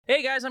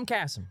Hey guys, I'm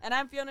Cassim. And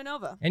I'm Fiona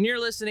Nova. And you're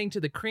listening to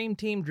the Cream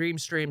Team Dream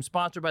Stream,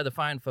 sponsored by the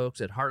fine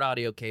folks at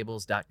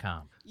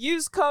heartaudiocables.com.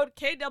 Use code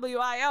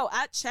KWIO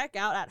at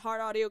checkout at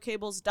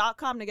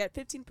heartaudiocables.com to get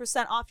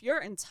 15% off your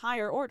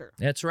entire order.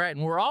 That's right.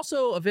 And we're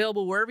also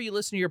available wherever you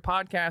listen to your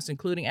podcasts,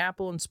 including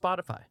Apple and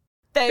Spotify.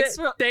 Thanks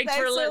for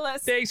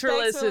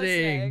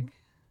listening.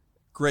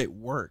 Great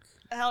work.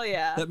 Hell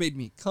yeah. That made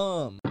me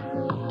come.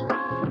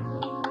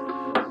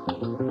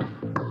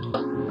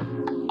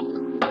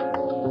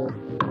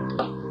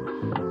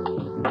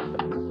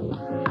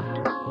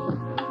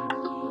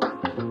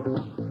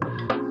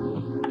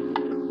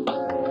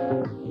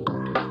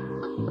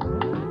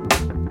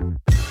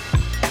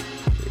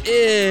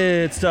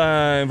 It's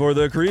time for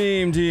the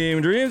Cream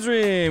Team Dream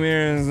Stream.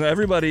 Here's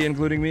everybody,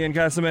 including me and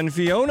Cassim and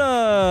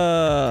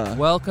Fiona.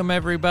 Welcome,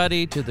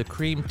 everybody, to the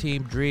Cream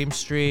Team Dream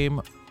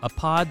Stream, a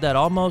pod that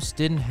almost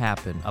didn't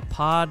happen, a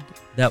pod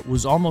that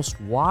was almost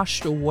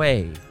washed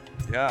away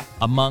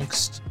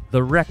amongst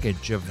the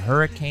wreckage of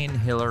Hurricane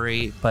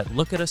Hilary. But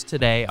look at us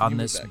today on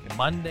this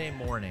Monday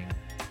morning.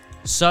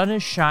 Sun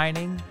is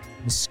shining,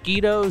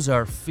 mosquitoes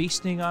are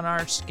feasting on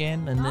our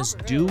skin in this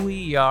dewy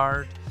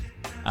yard.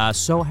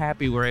 So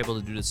happy we're able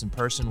to do this in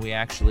person. We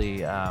actually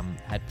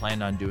had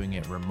planned on doing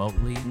it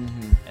remotely,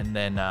 and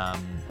then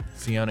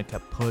Fiona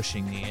kept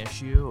pushing the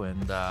issue,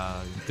 and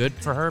good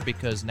for her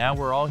because now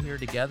we're all here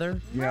together.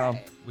 Yeah.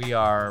 We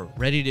are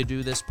ready to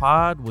do this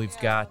pod. We've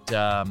got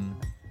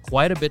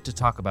quite a bit to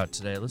talk about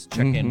today. Let's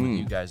check in with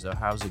you guys, though.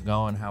 How's it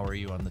going? How are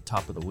you on the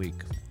top of the week?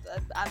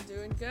 I'm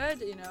doing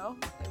good, you know.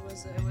 It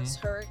was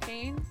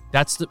Hurricane.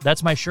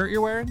 That's my shirt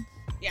you're wearing?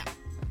 Yeah.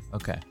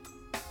 Okay.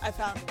 I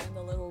found it in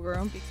the little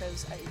room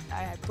because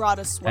I brought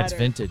a sweater. That's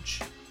vintage.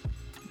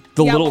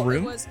 The little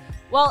room?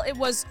 It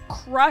was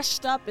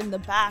crushed up in the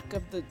back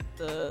of the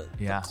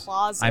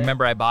closet. I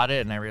remember I bought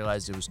it and I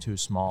realized it was too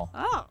small.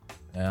 Oh.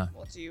 Yeah.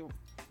 Well, do you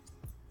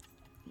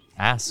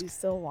Ask. You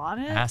still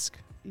want it? Ask.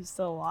 You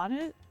still want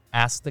it?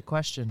 Ask the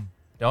question.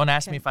 Don't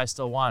ask me if I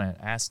still want it.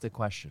 Ask the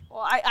question.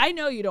 Well, I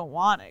know you don't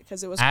want it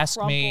because it was ask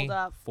crumpled me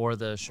up. for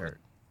the shirt.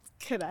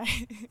 Could I?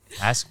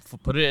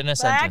 Put it in a But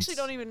sentence. I actually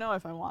don't even know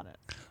if I want it.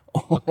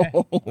 Okay.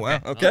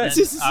 Wow. Okay.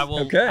 I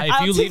will. Okay.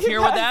 If you leave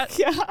here with back.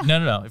 that, Yeah.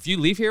 no. If you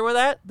leave here with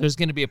that, there's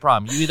going to be a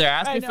problem. You either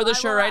ask me for the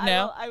shirt right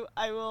now.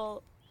 I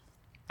will.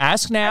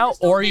 Ask now,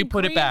 or you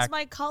put it back. Green's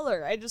my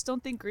color. I just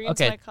don't think green's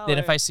Okay. my color. Then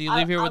if I see you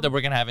leave here with it,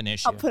 we're going to have an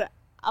issue.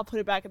 I'll put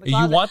it back in the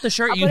closet. You want the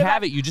shirt? You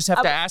have back. it. You just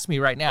have to ask me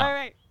right now. All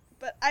right.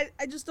 But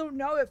I just don't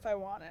know if I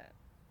want it.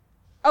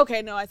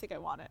 Okay. No, I think I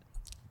want it.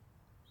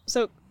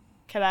 So,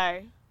 could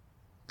I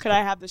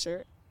have the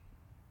shirt?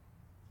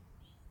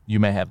 You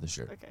may have the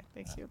shirt. Okay.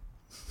 Thank you.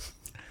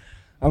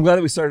 I'm glad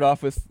that we started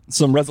off with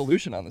some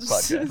resolution on this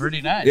podcast.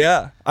 Pretty nice.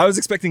 Yeah. I was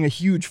expecting a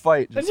huge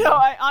fight. No,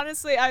 I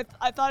honestly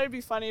thought it'd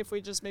be funny if we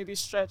just maybe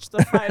stretched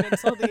the fight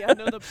until the end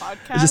of the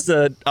podcast. Just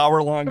an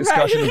hour-long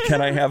discussion of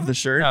can I have the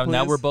shirt, Now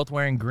please? we're both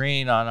wearing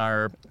green on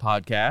our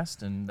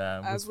podcast, and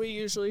as we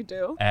usually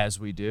do. As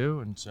we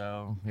do, and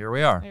so here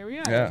we are. Here we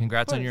are. Yeah.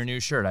 Congrats on your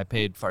new shirt. I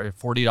paid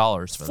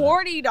 $40 for that.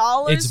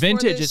 $40. It's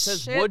vintage. For this It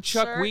says shit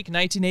Woodchuck shirt. Week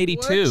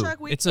 1982. Woodchuck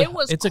Week.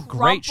 It's a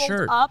great crumpled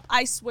shirt. Up.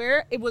 I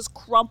swear it was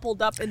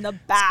crumpled up in the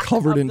back.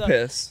 covered in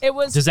piss. It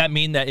was. Does that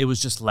mean that it was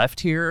just left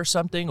here or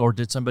something, or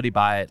did somebody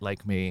buy it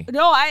like me?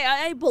 No,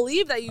 I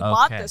believe that you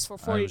bought Okay. this for I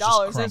was just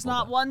 $40. There's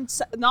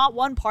crumpled not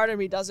one part of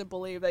me doesn't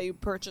believe that you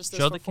purchased this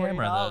Show for the $40.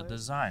 camera the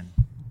design.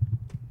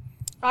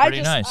 I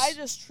nice.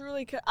 just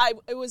truly could.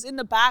 It was in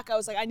the back. I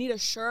was like, I need a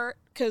shirt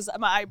because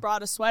I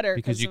brought a sweater.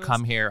 Because you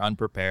come here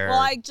unprepared. Well,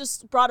 I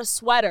just brought a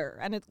sweater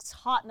and it's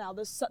hot now.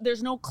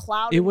 There's no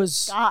cloud in the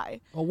sky.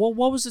 Well,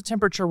 what was the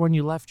temperature when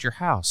you left your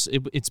house?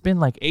 It's been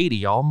like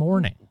 80 all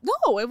morning.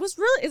 No, it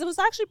was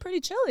actually pretty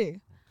chilly. Okay.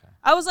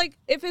 I was like,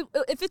 if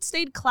it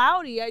stayed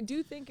cloudy, I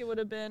do think it would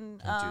have been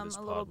Don't do this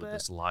a little pod bit. with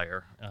this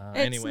liar. It's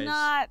Anyways.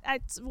 not.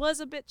 It was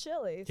a bit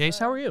chilly. Case,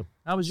 so. how are you?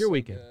 How was your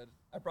weekend? Good.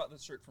 I brought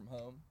this shirt from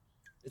home.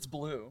 It's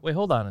blue. Wait,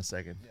 hold on a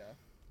second. Yeah.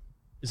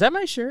 Is that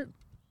my shirt?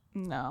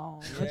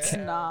 No, it's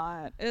Yeah.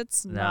 not.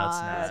 It's No, not.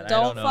 it's not. I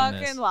Don't own fucking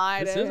this.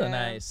 lie This to is a him.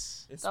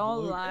 nice. It's Don't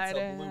blue. lie It's to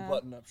a blue him.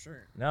 button-up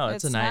shirt. No,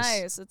 it's a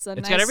nice. It's a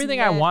It's nice got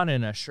everything I knit. want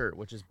in a shirt,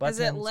 which is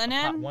buttons. Is it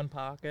linen? One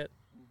pocket.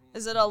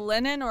 Is it a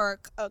linen or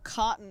a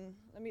cotton?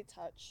 Let me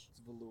touch. It's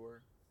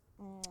velour.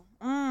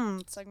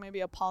 It's like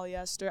maybe a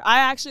polyester.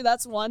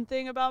 That's one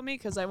thing about me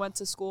because I went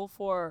to school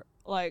for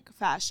like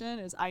fashion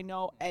is I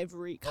know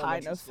every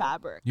kind of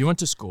fabric. You went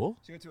to school?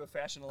 She went to a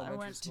fashion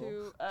elementary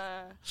school.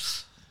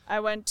 I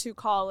went to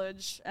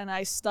college and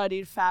I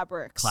studied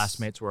fabrics.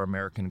 Classmates were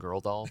American Girl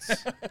dolls.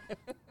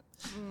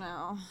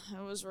 No,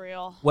 it was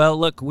real. Well,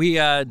 look, we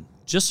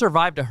just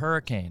survived a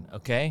hurricane,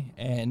 okay?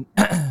 And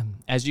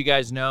as you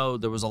guys know,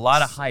 there was a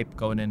lot of hype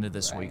going into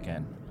this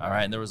weekend, all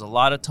right? And there was a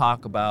lot of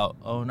talk about,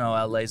 oh, no,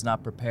 LA's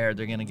not prepared.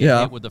 They're going to get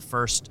hit with the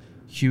first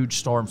huge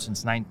storm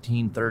since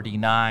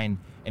 1939.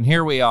 And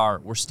here we are.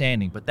 We're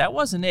standing. But that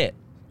wasn't it.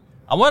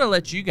 I want to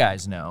let you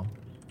guys know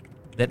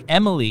that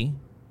Emily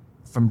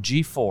from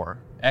G4,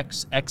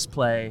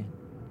 X-Play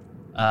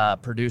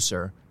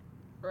producer,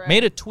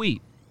 made a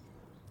tweet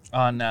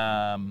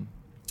on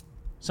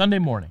Sunday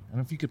morning. I don't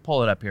know if you could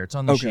pull it up here. It's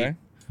on the sheet.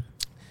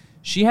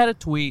 She had a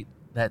tweet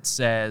that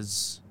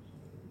says,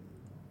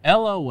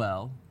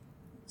 LOL.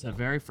 It's the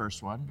very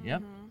first one. Mm-hmm.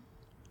 Yep.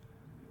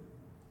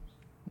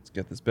 Let's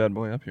get this bad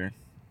boy up here.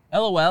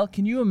 LOL,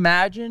 can you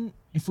imagine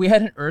if we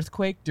had an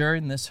earthquake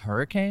during this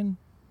hurricane?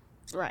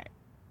 Right.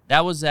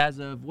 That was as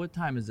of, what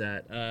time is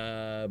that?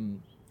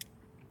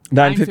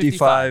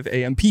 9:55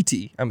 a.m.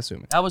 PT, I'm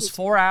assuming. That was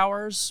 4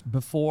 hours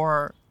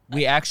before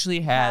we actually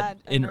had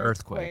an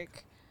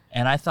earthquake.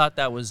 And I thought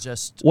that was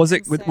just... Was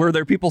it? Were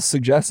there people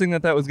suggesting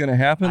that was going to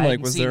happen? Like,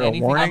 was there a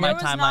warning? On my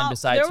timeline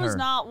besides her. There was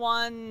not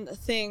one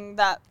thing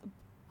that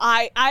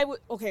I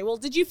would... Okay, well,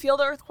 did you feel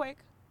the earthquake?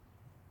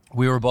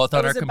 We were both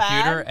on our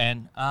computer,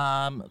 and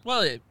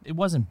well, it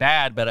wasn't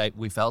bad, but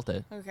we felt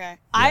it. Okay,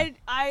 yeah.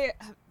 I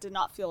did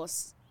not feel a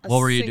what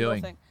were you single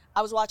doing? Thing.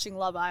 I was watching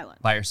Love Island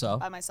by yourself.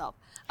 By myself.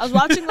 I was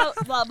watching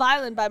Love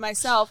Island by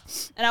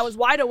myself, and I was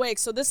wide awake.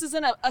 So this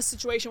isn't a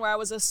situation where I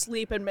was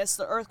asleep and missed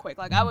the earthquake.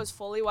 Like I was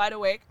fully wide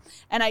awake,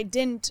 and I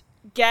didn't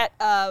get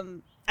I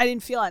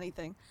didn't feel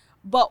anything.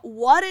 But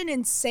what an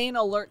insane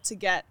alert to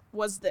get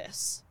was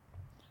this: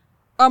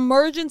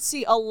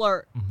 emergency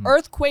alert,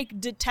 earthquake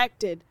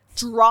detected.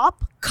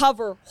 Drop,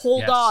 cover,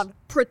 hold on,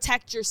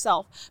 protect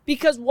yourself.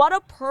 Because what a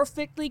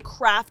perfectly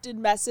crafted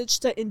message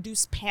to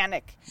induce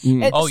panic.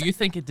 You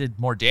think it did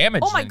more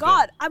damage? Oh my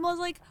God. I was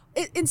like,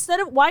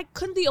 instead of, why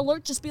couldn't the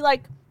alert just be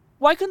like,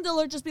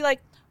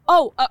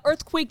 oh,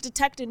 earthquake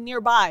detected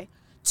nearby?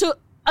 To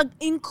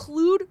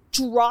include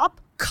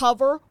drop,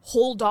 cover,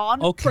 hold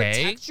on,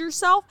 protect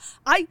yourself.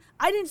 I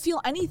didn't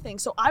feel anything.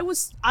 So I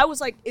was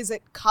like, is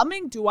it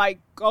coming? Do I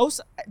go?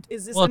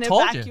 Is this an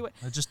evacuation?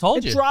 I just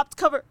told you. Dropped,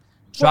 cover.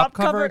 Drop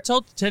cover,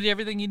 tell you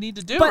everything you need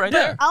to do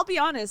there. I'll be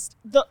honest,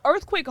 the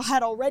earthquake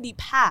had already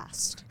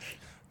passed.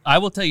 I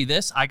will tell you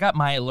this, I got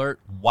my alert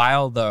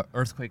while the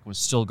earthquake was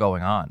still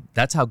going on.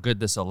 That's how good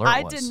this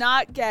alert was. I did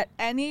not get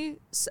any,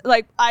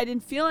 I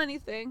didn't feel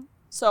anything,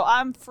 so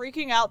I'm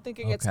freaking out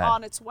thinking it's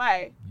on its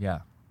way. Yeah.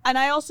 And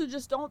I also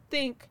just don't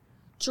think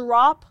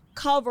drop,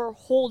 cover,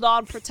 hold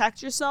on,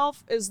 protect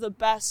yourself is the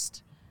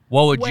best.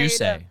 What would you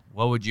say?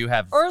 What would you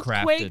have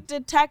earthquake crafted?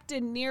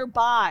 Detected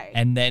nearby.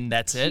 And then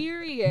that's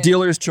Period. it?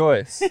 Dealer's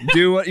choice.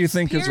 Do what you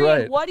think is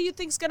right. What do you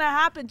think's going to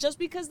happen? Just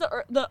because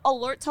the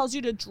alert tells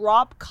you to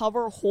drop,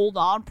 cover, hold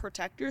on,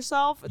 protect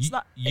yourself, it's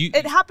not.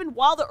 It happened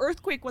while the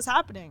earthquake was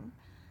happening.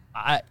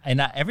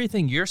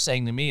 Everything you're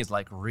saying to me is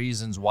like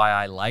reasons why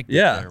I like it.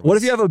 Yeah. What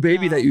if you have a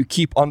baby that you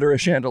keep under a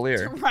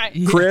chandelier? Right.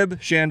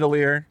 Crib,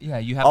 chandelier. Yeah.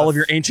 You have all of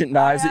your ancient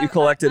knives that you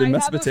collected in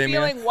Mesopotamia.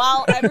 I have a feeling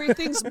while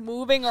everything's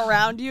moving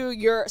around you,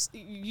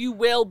 you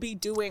will be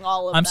doing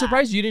all of that. I'm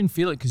surprised you didn't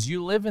feel it because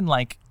you live in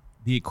like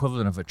the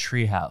equivalent of a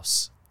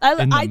treehouse.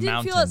 I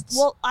didn't feel it.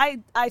 Well,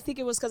 I think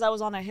it was because I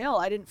was on a hill.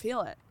 I didn't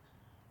feel it.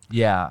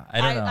 Yeah.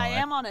 I don't know. I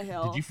am on a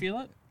hill. Did you feel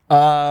it?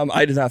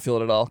 I did not feel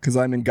it at all because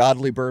I'm in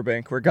godly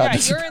Burbank where God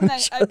doesn't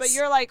punish us. But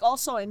you're like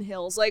also in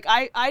hills. Like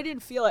I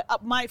didn't feel it.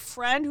 My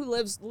friend who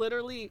lives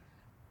literally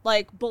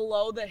like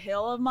below the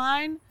hill of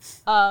mine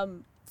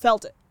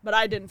felt it, but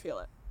I didn't feel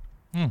it.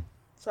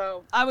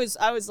 So I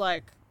was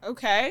like,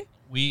 okay.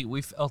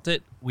 We felt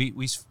it.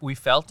 We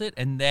felt it,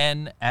 and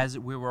then as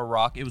we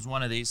were it was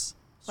one of these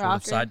sort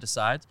of side to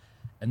sides,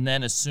 and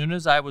then as soon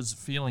as I was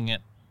feeling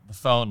it, the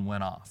phone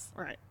went off.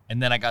 Right.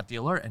 And then I got the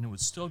alert, and it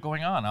was still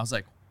going on. I was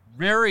like,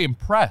 very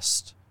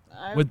impressed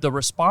with the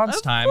response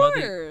time. Of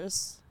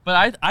course.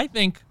 But I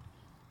think,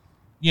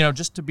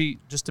 just to be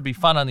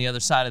fun on the other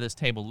side of this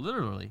table,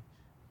 literally,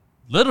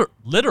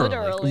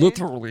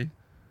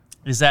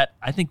 is that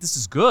I think this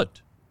is good.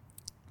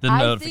 The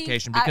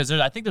notification because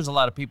I think there's a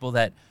lot of people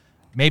that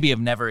maybe have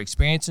never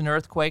experienced an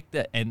earthquake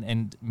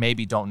and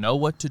maybe don't know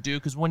what to do.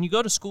 Because when you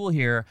go to school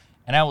here,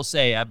 and I will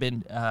say I've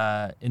been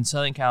in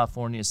Southern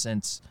California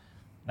since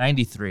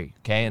 93,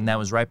 okay, and that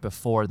was right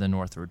before the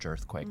Northridge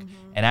earthquake.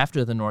 And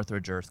after the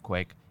Northridge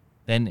earthquake,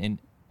 then in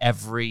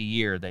every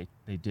year they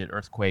did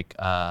earthquake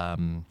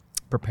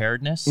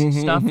preparedness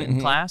stuff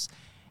in class.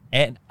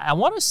 And I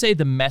want to say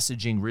the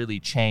messaging really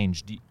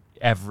changed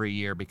every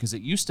year because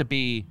it used to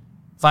be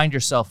find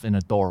yourself in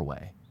a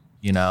doorway,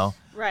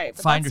 Right.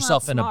 Find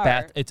yourself in a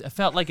bath. It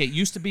felt like it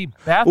used to be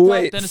bathtub.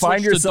 Wait, then it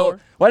find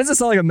yourself. Why does it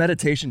sound like a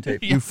meditation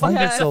tape? You find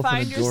yourself in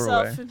a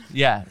doorway.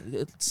 Yeah.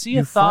 See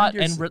a thought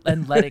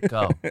and let it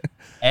go.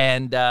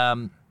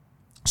 And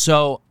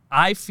so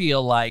I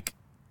feel like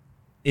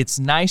it's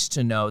nice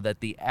to know that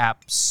the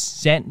app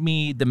sent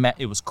me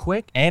it was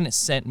quick and it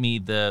sent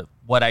me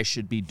what I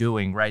should be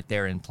doing right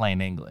there in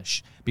plain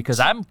English because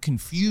I'm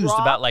confused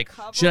about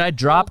should I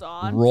drop,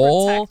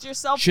 roll,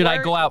 should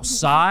I go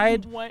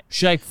outside,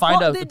 should I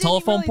find a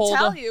telephone pole to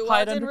hide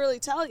under? It didn't really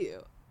tell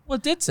you. Well,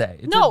 it did say.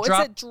 It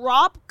said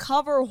drop,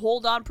 cover,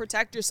 hold on,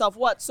 protect yourself.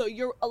 What? So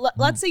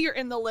let's say you're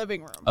in the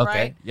living room, right?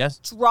 Okay. Yes.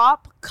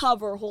 Drop,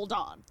 cover, hold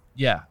on.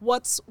 Yeah.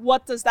 What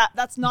does that?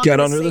 That's not get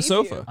under the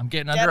sofa. I'm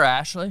getting under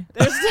Ashley.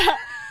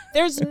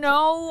 There's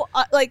no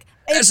Ashley,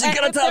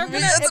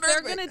 if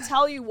they're gonna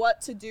tell you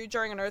what to do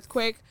during an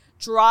earthquake,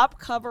 drop,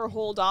 cover,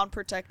 hold on,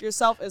 protect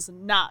yourself is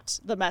not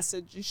the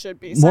message you should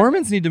be sending.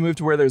 Mormons need to move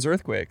to where there's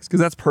earthquakes because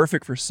that's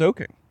perfect for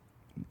soaking.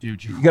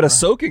 Dude, You got a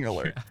soaking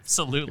alert.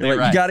 absolutely You're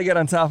like, right. you got to get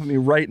on top of me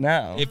right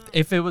now.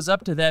 If it was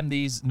up to them,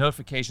 these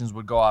notifications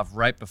would go off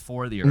right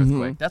before the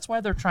earthquake. That's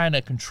why they're trying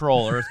to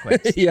control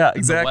earthquakes. Yeah, and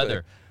exactly. The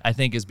weather, I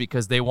think, is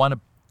because they want to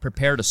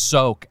prepare to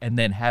soak and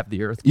then have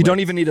the earthquake. You don't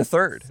even need a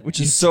third, which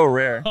is so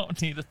rare.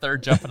 Don't need a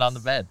third jumping on the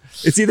bed.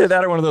 It's either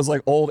that or one of those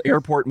like old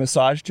airport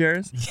massage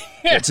chairs.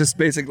 Yeah. That just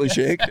basically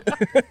shake.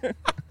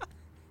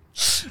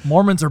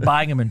 Mormons are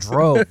buying them in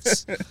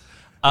droves. We're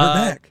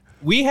back.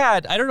 We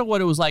had, I don't know what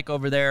it was like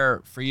over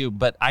there for you,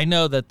 but I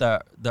know that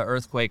the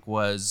earthquake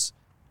was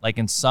like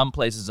in some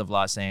places of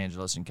Los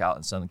Angeles and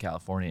Southern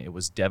California, it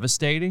was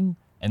devastating.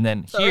 And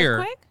then The here,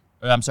 earthquake?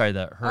 I'm sorry,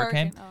 the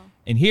hurricane. Oh.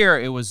 And here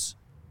it was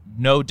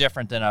no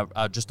different than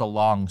just a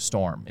long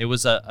storm. It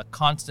was a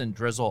constant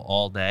drizzle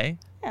all day.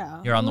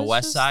 Yeah. You're on it the was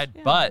west just- side,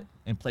 yeah. but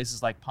in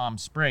places like Palm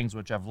Springs,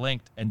 which I've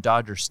linked, and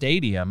Dodger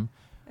Stadium.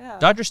 Yeah.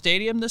 Dodger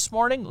Stadium this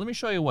morning, let me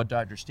show you what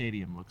Dodger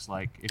Stadium looks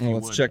like. If you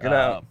Let's would, check it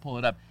out. Pull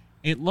it up.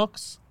 It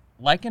looks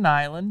like an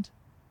island.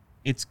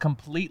 It's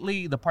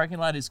completely, the parking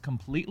lot is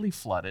completely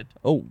flooded.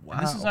 Oh, wow.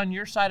 And this is on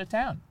your side of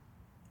town.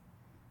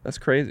 That's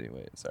crazy.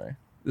 Wait, sorry.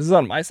 This is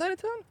on my side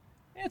of town?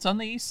 Yeah, it's on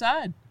the east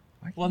side.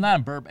 Well, not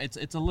in Burbank.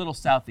 It's a little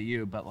south of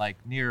you, but like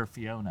near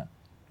Fiona.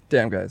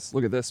 Damn, guys.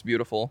 Look at this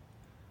beautiful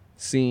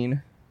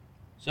scene.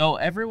 So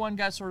everyone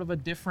got sort of a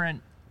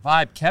different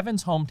vibe.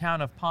 Kevin's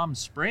hometown of Palm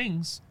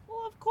Springs,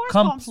 Well, of course.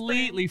 Palm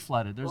completely Springs.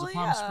 flooded. There's Well, a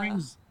Palm yeah.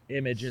 Springs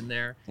image in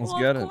there. Let's Well,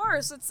 get of it.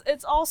 course.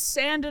 It's all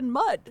sand and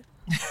mud.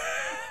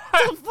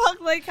 The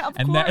fuck, like, of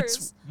And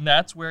course.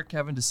 that's where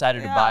Kevin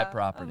decided to buy Yeah,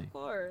 property. Of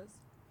course.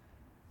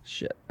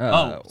 Shit.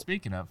 Oh,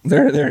 speaking of.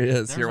 There he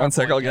is. There's Here, our one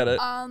sec. boy I'll get it.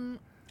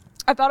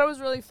 I thought it was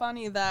really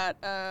funny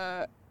that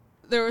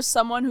there was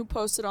someone who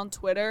posted on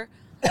Twitter.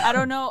 I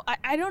don't know.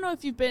 I don't know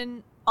if you've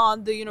been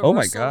on the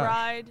Universal gosh.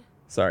 ride.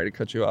 Sorry to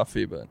cut you off,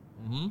 Fee, but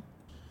Mm-hmm.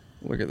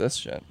 look at this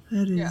shit.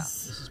 That is Yeah.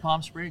 This is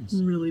Palm Springs.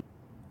 really.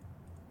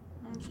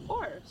 Of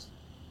course.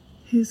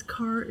 His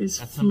car is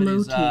That's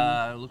somebody's,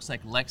 floating. looks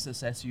like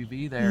Lexus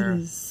SUV That there.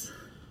 is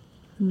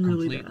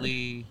really bad.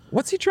 Completely.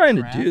 What's he trying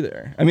to Crap. do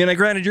there? I mean,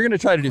 granted, you're going to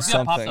try to do He's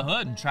gonna pop something. the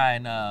hood and try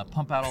and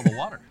pump out all the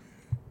water.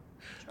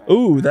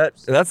 Ooh, that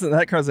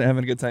car's not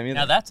having a good time either.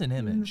 Now that's an the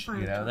image. fire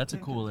You know, truck that's a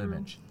can't cool get through.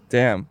 image.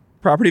 Damn.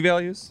 Property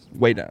values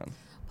way down.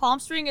 Palm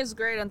Spring is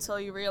great until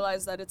you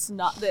realize that it's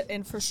not, the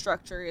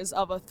infrastructure is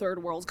of a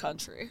third world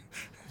country.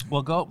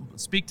 Well, go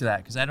speak to that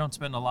because I don't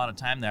spend a lot of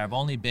time there. I've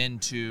only been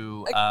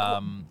to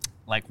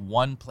like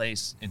one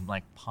place in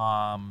like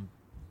Palm.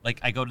 Like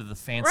I go to the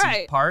fancy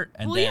Right. part,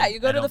 and Well, then yeah, you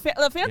go I to the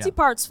don't- fancy yeah.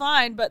 part's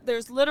fine, but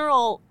there's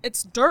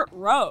it's dirt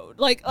road.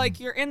 Like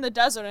you're in the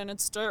desert and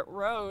it's dirt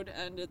road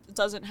and it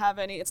doesn't have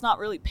any. It's not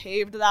really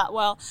paved that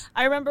well.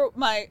 I remember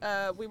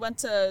we went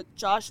to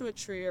Joshua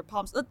Tree or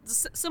Palms,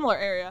 similar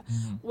area,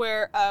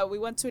 where we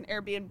went to an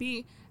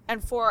Airbnb,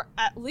 and for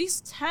at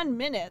least 10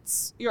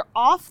 minutes you're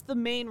off the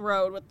main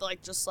road with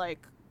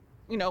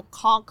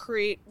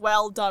concrete,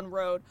 well done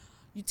road.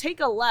 You take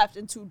a left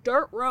into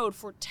dirt road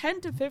for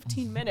 10 to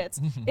 15 minutes.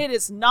 It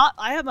is not,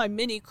 I have my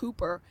Mini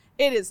Cooper.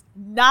 It is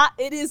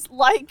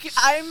like,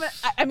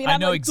 I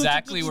know like,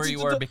 exactly where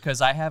you were because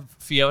I have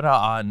Fiona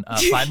on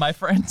Find My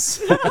Friends.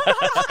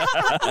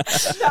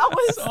 That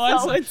was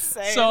so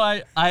insane. So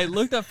I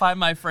looked up Find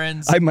My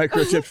Friends. I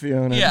microchipped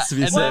Fiona Yeah, just to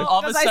be and safe. then all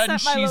of a 'Cause I sudden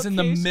sent my she's in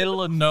the location.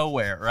 middle of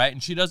nowhere, right?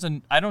 And she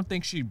doesn't. I don't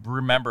think she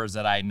remembers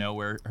that I know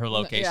where her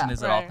location Yeah,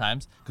 is at all right.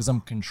 times because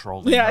I'm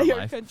controlling yeah, her you're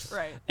life.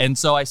 right. And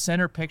so I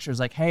sent her pictures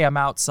like, "Hey, I'm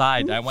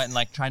outside." I went and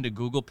like trying to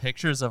Google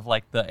pictures of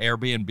like the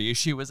Airbnb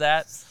she was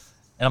at,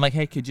 and I'm like,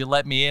 "Hey, could you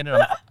let me in?"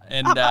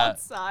 And I'm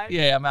outside.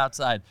 Yeah, I'm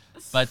outside.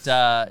 But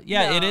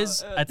yeah, No, it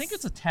is. I think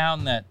it's a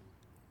town that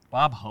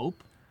Bob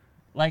Hope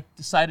like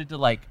decided to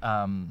like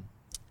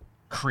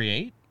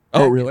create. Oh,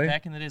 back- really?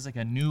 Back in the days, like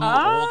a new old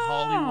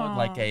Hollywood,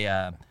 like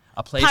a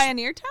place,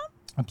 Pioneer Town?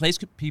 a place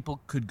people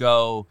could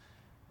go.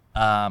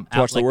 To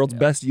watch the world's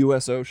best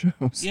USO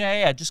shows.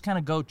 Yeah, just kind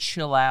of go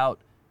chill out,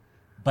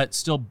 but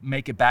still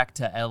make it back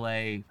to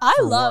LA I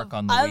for love work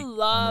on the I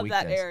love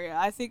that weekdays. area.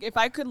 I think if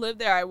I could live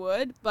there, I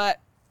would. But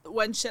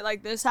when shit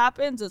like this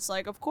happens, it's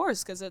like, of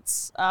course, because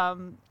it's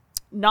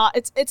not.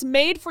 It's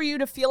made for you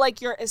to feel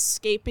like you're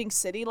escaping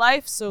city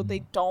life, so they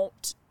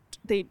don't.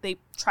 They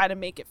try to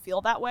make it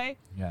feel that way.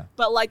 Yeah.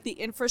 But like the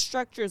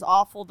infrastructure is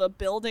awful. The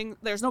building,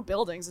 there's no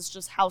buildings. It's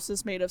just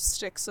houses made of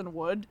sticks and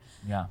wood.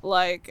 Yeah.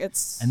 Like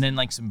it's. And then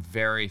like some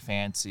very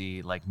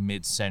fancy, like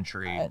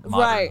mid-century modern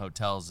right.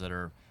 hotels that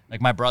are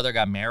like my brother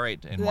got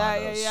married in one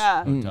of those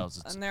yeah. hotels.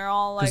 It's, and they're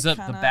all like because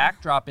kinda, the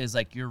backdrop is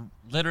like you're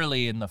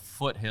literally in the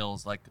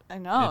foothills. Like I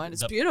know, and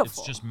it's beautiful.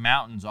 It's just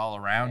mountains all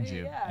around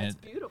you. Yeah, and it's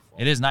beautiful.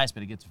 It is nice,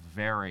 but it gets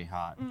very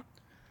hot.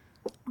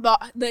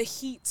 But the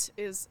heat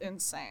is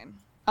insane.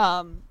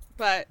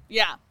 But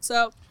yeah,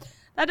 so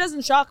that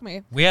doesn't shock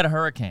me. We had a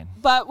hurricane.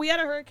 But we had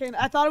a hurricane.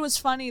 I thought it was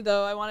funny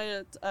though. I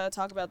wanted to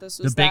talk about this.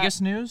 The biggest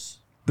news?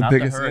 The Not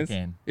biggest the news?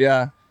 hurricane.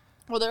 Yeah.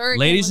 Well, the hurricane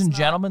ladies was and not.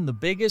 gentlemen, the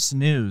biggest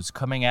news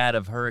coming out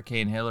of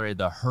Hurricane Hilary,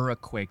 the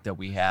hurricane that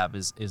we have,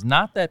 is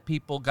not that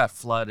people got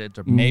flooded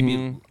or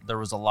maybe there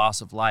was a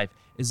loss of life.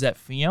 Is that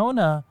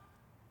Fiona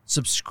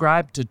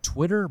subscribed to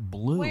Twitter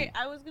Blue? Wait,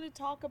 I was going to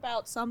talk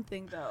about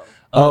something though.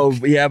 Oh,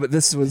 yeah, but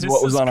this was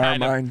what was is on our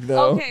kind of- mind,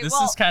 though. Okay, This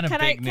well, is kind of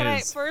big Can I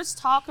news. first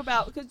talk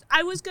about, because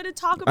I was going to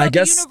talk about I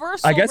guess the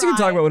Universal you can talk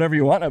ride. about whatever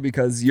you want now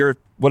because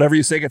whatever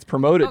you say gets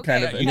promoted Okay,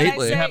 kind of can I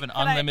innately. You say- have an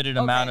can I- unlimited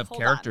okay, amount of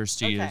hold on. characters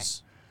to Okay.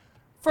 use.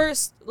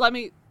 First, let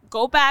me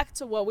go back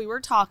to what we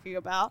were talking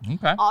about.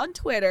 Okay. On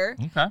Twitter,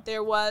 Okay.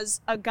 there was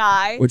a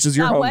guy Which is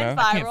your that home went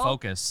now. viral. I can't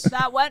focus.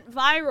 That went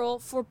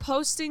viral for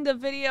posting the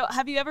video.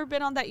 Have you ever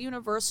been on that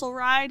Universal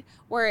ride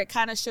where it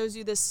kind of shows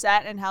you the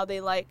set and how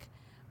they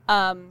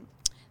can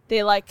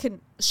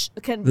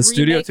The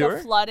studio remake tour?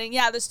 the flooding?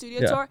 Yeah, the studio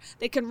Yeah. tour.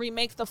 They can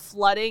remake the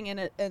flooding in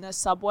a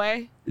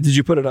subway. Did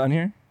you put it on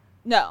here?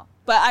 No,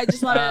 but I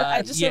just wanted.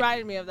 It just yeah.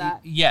 reminded me of that.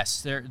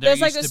 Yes, there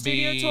There's like used a to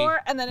studio be, tour,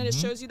 and then it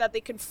shows you that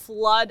they can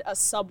flood a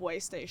subway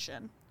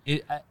station.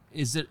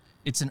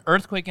 It's an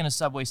earthquake in a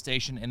subway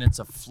station, and it's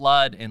a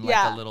flood in like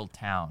Yeah. a little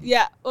town.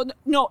 Yeah. Oh,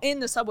 no, in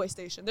the subway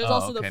station. There's Oh,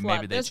 also the okay, flood.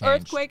 maybe they There's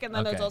changed. earthquake, and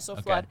then there's Okay, also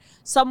okay. flood.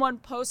 Someone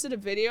posted a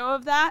video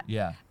of that.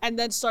 Yeah. And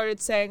then started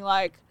saying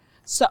like,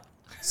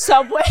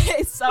 subway,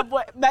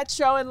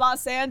 metro in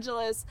Los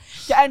Angeles,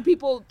 and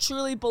people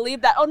truly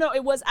believe that. Oh no,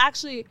 it was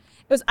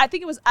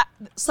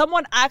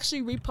someone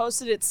actually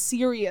reposted it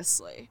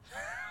seriously.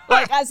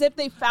 Like as if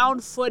they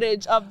found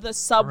footage of the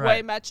subway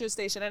Right. metro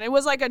station, and it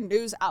was like a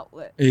news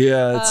outlet.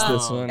 Yeah, it's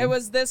this one. It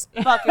was this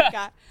fucking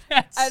guy.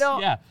 I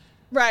don't. Yeah,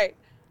 Right.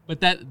 but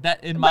that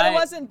in But my it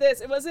wasn't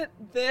this. It wasn't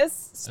this Okay,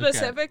 'cause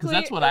specifically.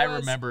 that's what It I was-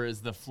 remember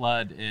is the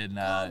flood in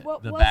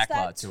what the was backlot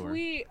that tour.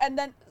 tweet? And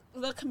then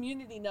the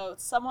community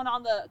notes. Someone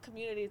on the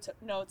community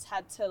notes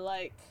had to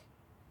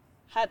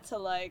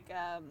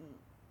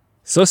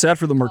So sad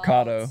for the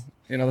Mercado.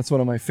 You know, that's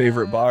one of my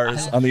favorite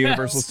bars on the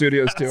Universal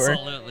Studios tour.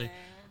 Absolutely.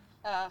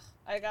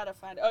 I gotta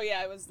find it. Oh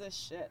yeah, it was this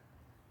shit.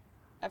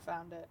 I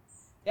found it.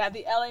 Yeah,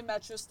 the LA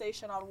Metro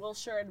station on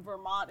Wilshire in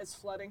Vermont is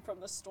flooding from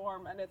the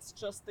storm, and it's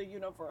just the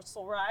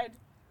Universal ride.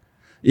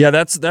 Yeah,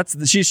 that's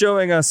she's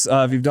showing us.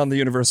 If you've done the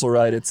Universal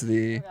ride, it's I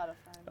the gotta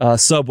find it.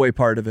 subway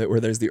part of it where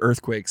there's the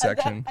earthquake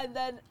section. And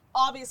then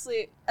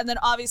obviously,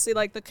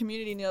 like the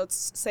community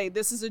notes say,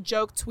 this is a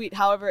joke tweet.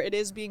 However, it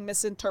is being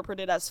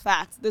misinterpreted as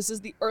fact. This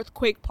is the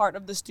earthquake part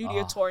of the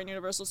studio tour in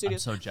Universal I'm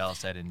Studios. so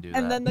jealous I didn't do that.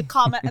 And then the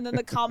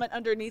comment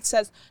underneath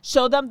says,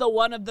 "Show them the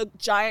one of the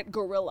giant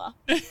gorilla,"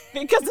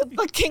 because it's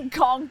the King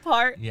Kong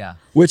part. yeah,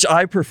 Which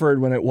I preferred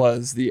when it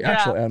was the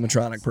actual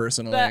animatronic,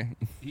 personally.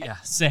 yeah,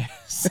 same.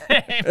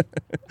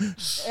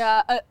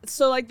 Yeah.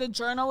 So like there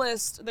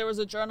was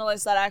a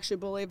journalist that actually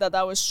believed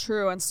that was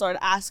true and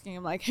started asking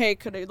him like, "Hey,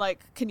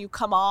 can you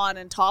come on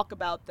and talk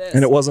about this?"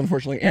 And it was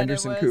unfortunately And it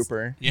Anderson was-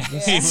 Cooper. Yeah,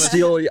 Yeah.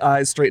 Steely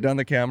eyes straight down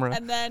the camera.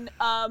 And then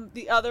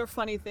the other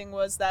funny thing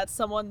was that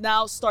someone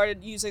now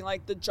started using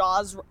like the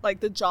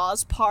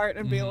Jaws part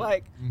and being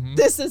like,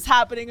 "This is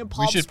happening in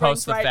Palm we should Springs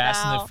post the right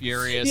Fast now." and the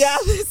Furious Yeah,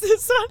 this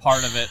is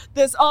part of it.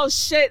 this. Oh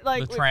shit!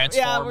 Like The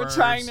yeah, we're Transformers.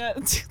 trying to.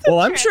 do the Well,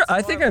 I'm sure.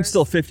 I think I'm Transformers.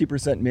 still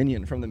 50%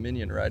 Minion from the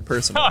Minion ride,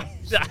 personally.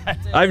 Oh,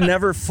 I've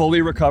never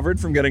fully recovered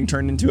from getting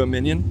turned into a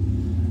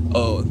Minion.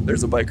 Oh,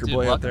 there's a biker dude,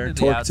 boy out welcome there. to the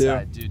Torque too.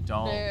 outside, dude.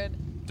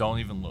 Dude, Don't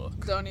even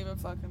look. don't even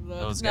fucking look.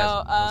 Those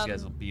no,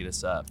 guys will beat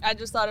us up. I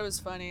just thought it was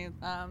funny.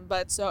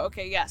 But so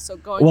okay, yeah. So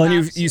going. Well, back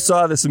and you to-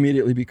 saw this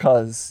immediately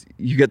because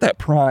you get that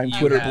Prime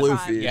Twitter get Blue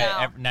Prime, feed. Yeah,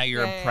 now. now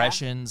your Yeah, yeah, yeah.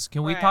 impressions.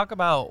 Can we Right. talk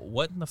about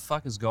what in the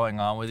fuck is going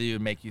on with you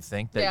and make you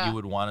think that Yeah. you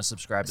would want to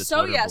subscribe to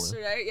So Twitter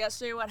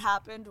yesterday what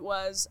happened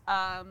was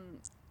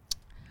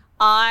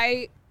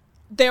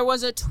there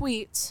was a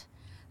tweet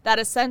that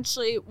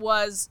essentially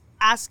was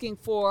asking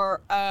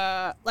for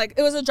like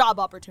it was a job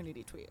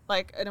opportunity tweet,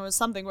 like, and it was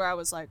something where I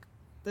was like,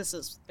 this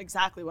is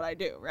exactly what I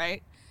do,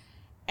 right?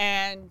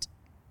 And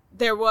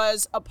there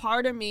was a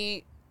part of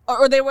me,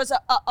 or there was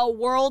a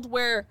world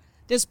where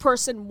this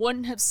person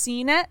wouldn't have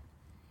seen it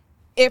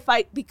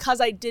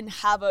because I didn't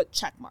have a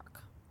check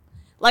mark.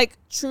 Like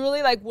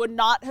truly, like would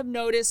not have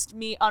noticed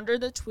me under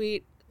the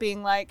tweet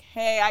being like,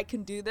 "Hey, I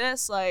can do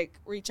this. Like,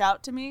 reach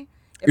out to me."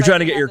 if You're I trying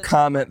to didn't get have your the check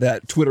comment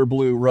that Twitter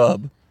Blue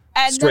rub.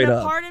 And straight then a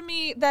up. part of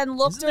me then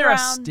looked Isn't there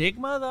around. a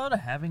stigma though to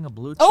having a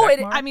blue check Oh,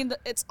 mark? I mean,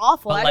 it's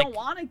awful. But, I like- don't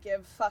want to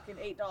give fucking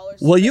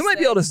 $8. Well, you might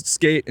be able to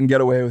skate and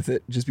get away with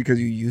it just because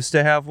you used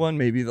to have one.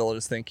 Maybe they'll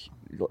just think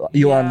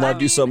Elon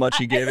loved you so much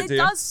he gave it to It you.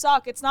 does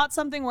suck. It's not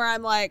something where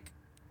I'm like,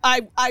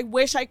 I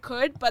wish I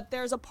could, but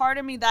there's a part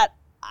of me that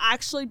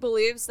actually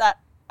believes that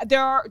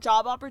there are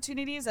job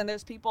opportunities and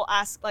there's people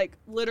like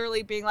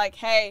literally being like,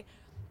 hey,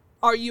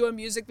 are you a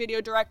music video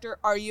director?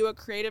 Are you a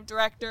creative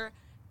director?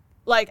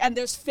 Like, and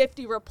there's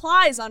 50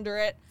 replies under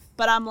it,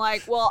 but I'm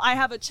like, well, I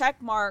have a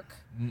check mark.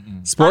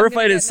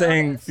 Spotify get is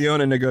saying noticed.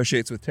 Fiona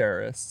negotiates with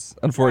terrorists.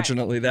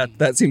 Unfortunately,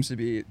 that seems to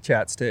be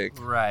chat's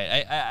take.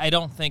 Right. I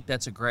don't think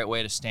that's a great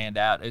way to stand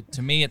out.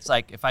 To me, it's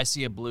like if I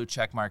see a blue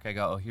check mark, I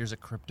go, oh, here's a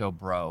crypto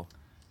bro.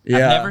 Yeah.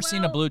 I've never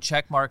seen a blue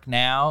check mark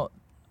now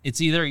it's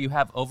either you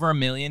have over 1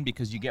 million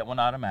because you get one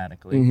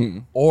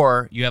automatically,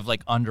 or you have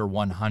like under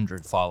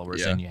 100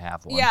 followers and you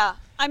have one. Yeah,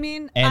 I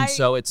mean,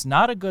 so it's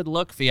not a good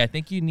look fee. I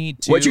think you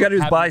need to. What you got to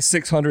do is buy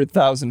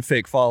 600,000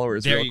 fake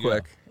followers real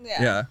quick.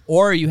 Yeah.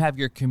 Or you have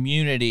your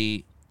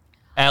community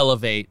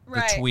elevate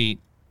the tweet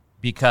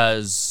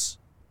because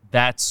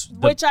that's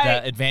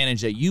the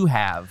advantage that you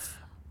have.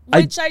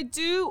 Which I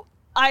do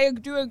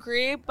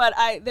agree, but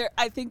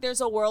I think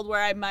there's a world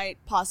where I might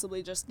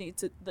possibly just need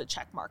the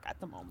check mark at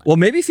the moment. Well,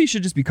 maybe he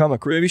should just become a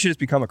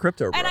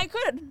crypto bro. And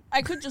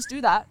I could just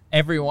do that.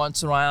 Every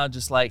once in a while,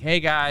 just like, hey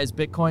guys,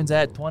 Bitcoin's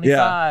at 25.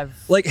 Yeah.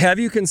 Like, have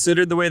you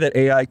considered the way that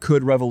AI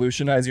could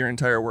revolutionize your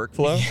entire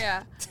workflow?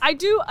 Yeah, I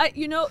do.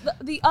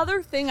 The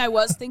other thing I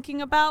was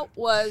thinking about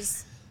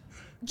was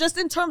just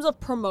in terms of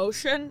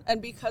promotion,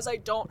 and because I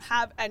don't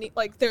have any,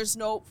 like,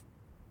 the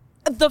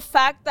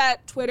fact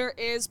that Twitter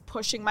is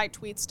pushing my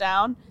tweets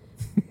down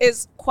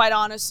is quite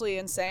honestly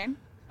insane.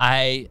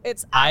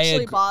 It's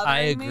actually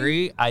bothering me. I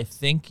agree. I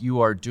think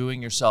you are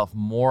doing yourself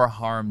more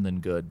harm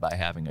than good by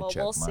having a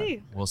check mark.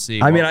 We'll see.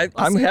 I mean,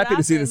 I'm happy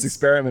to see this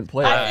experiment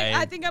play out.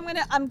 I think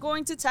I'm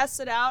going to test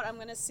it out. I'm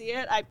going to see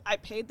it. I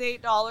paid the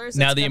 $8.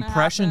 Now the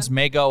impressions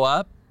may go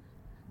up,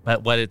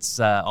 but what it's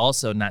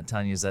also not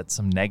telling you is that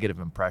some negative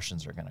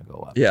impressions are going to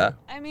go up. Yeah. Too.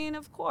 I mean,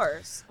 of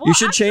course. You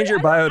should change your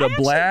bio to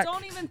black,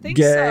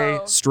 gay,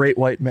 straight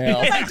white male.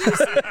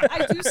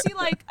 I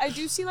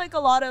do see like a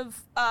lot of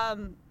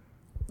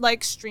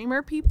like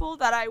streamer people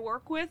that I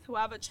work with who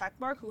have a check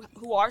mark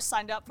who are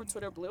signed up for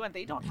Twitter Blue, and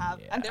they don't have,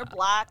 and they're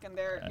black, and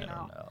they're, you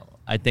know.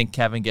 I think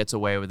Kevin gets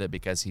away with it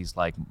because he's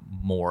like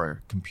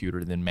more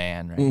computer than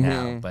man right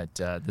now. But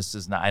this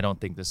is not. I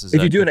don't think this is.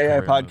 If you do an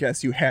AI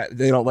podcast,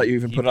 they don't let you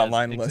even put it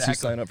online unless you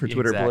sign up for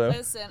Twitter Blue.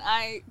 Listen,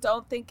 I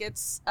don't think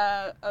it's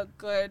a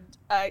good.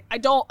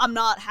 I'm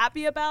not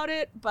happy about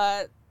it,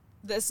 but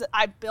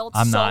I built so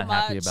much. I'm not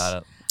happy about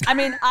it. I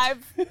mean, I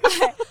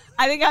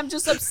think I'm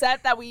just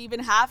upset that we even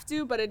have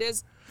to, but it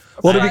is.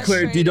 Well, to be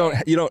clear, you don't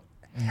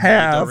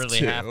have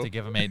to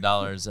give him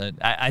 $8.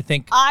 I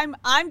think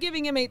I'm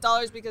giving him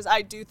 $8 because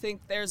I do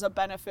think there's a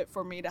benefit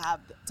for me to have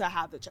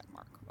the check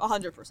mark,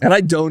 100%. And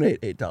I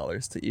donate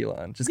 $8 to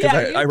Elon just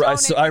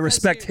because I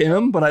respect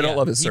him, but I don't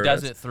love his service. He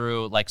does it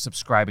through like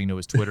subscribing to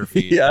his Twitter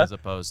feed as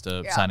opposed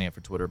to signing up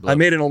for Twitter Blue. I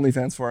made an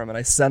OnlyFans for him, and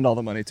I send all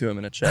the money to him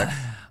in a check.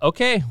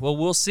 Okay, well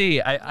we'll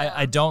see.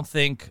 I don't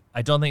think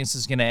this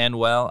is going to end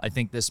well. I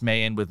think this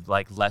may end with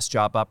like less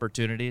job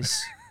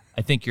opportunities.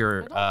 I think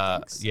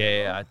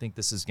I think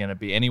this is going to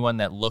be anyone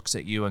that looks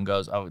at you and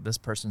goes, oh, this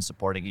person's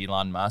supporting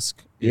Elon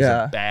Musk is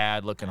a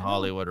bad looking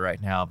Hollywood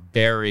right now.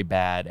 Very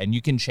bad. And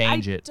you can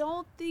change it. I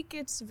don't think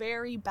it's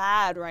very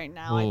bad right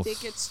now. I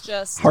think it's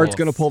just Heart's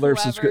going to pull their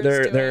speaking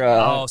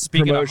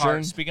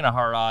promotion. Speaking of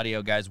Heart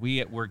Audio, guys,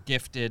 we were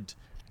gifted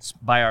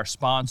by our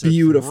sponsor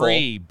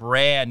three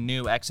brand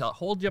new XL.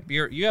 Hold up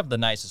you have the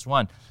nicest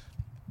one.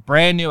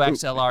 Brand new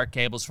XLR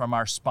cables from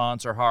our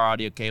sponsor, Heart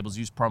Audio Cables.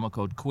 Use promo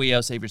code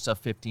QUIO. Save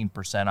yourself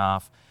 15%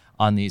 off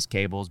on these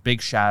cables.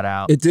 Big shout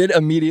out. It did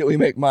immediately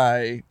make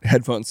my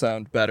headphones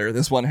sound better.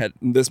 This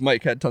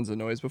mic had tons of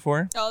noise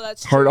before. Oh,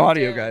 that's Heart true.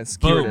 Audio, guys.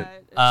 Boom.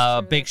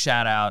 Big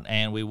shout out,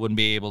 and we wouldn't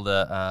be able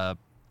to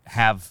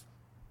have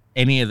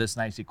any of this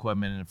nice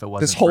equipment if it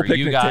wasn't for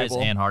you guys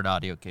table. And Heart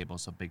Audio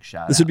Cables. So big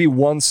shout out. This would be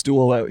one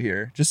stool out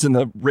here, just in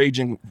the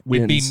raging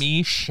winds. It'd be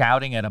me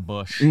shouting at a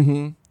bush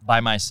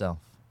by myself.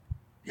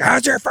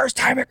 How's your first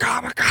time at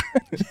Comic-Con?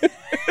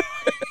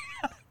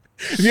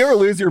 If you ever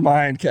lose your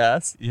mind,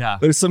 Cass,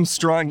 there's some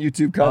strong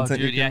YouTube content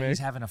you can make. He's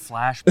having a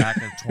flashback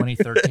of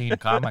 2013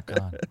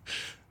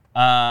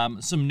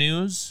 Comic-Con. Some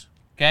news,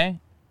 okay?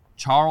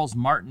 Charles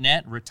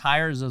Martinet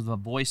retires as the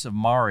voice of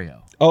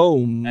Mario.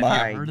 Oh my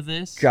Have you heard of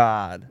this?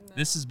 God.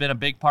 This has been a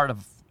big part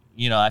of,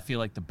 I feel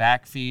like the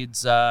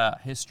Backfeed's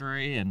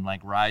history and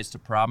like rise to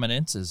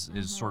prominence is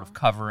sort of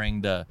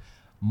covering the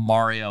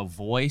Mario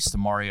voice, the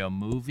Mario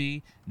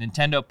movie.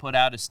 Nintendo put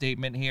out a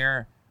statement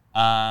here,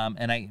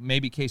 and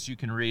maybe in case you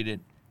can read it.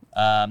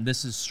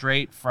 This is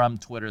straight from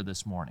Twitter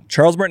this morning.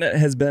 Charles Martinet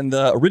has been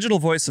the original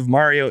voice of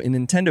Mario in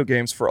Nintendo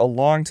games for a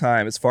long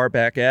time, as far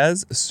back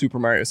as Super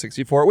Mario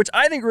 64, which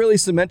I think really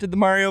cemented the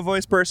Mario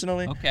voice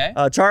personally. Okay.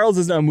 Charles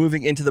is now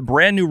moving into the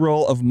brand new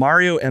role of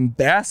Mario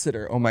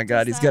Ambassador. Oh my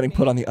God, he's getting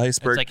put on the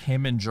iceberg. It's like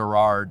him and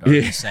Gerard are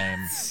the same.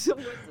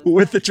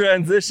 With the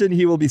transition,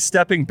 he will be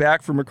stepping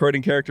back from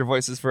recording character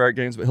voices for our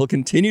games, but he'll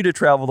continue to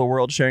travel the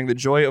world sharing the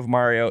joy of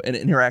Mario and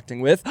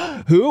interacting with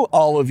who?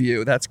 All of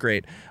you. That's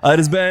great. It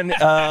has been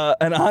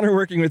an honor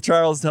working with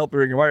Charles to help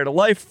bring Mario to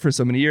life for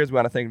so many years. We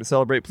want to thank him to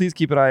celebrate. Please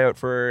keep an eye out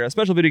for a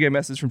special video game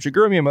message from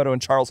Shigeru Miyamoto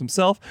and Charles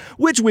himself,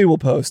 which we will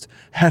post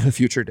at a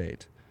future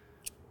date.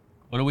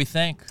 What do we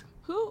think?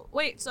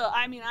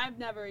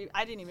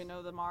 I didn't even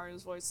know that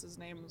Mario's voice's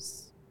name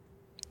was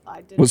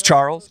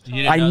Charles.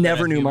 I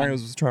never knew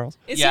Mario's was Charles.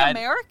 Is he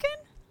American?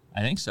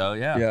 I think so,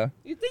 yeah. Yeah.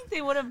 You'd think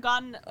they would have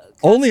gotten...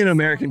 Only an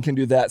American can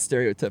do that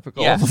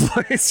stereotypical of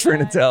a voice for an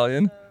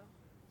Italian.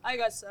 I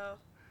guess so.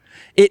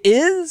 It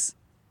is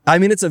I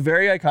mean, it's a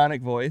very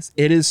iconic voice.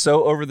 It is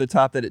so over the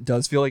top that it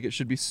does feel like it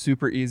should be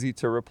super easy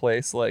to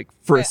replace, like,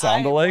 for a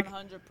sound-alike.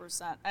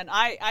 100%. And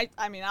I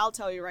mean, I'll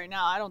tell you right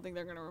now, I don't think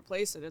they're going to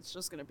replace it. It's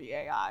just going to be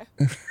AI.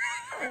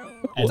 I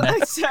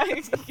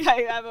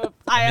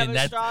have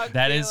a strong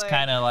That feeling. is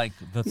kind of like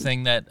the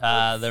thing that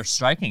they're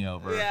striking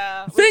over.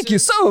 Yeah. Thank you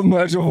so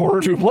much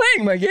for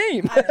playing my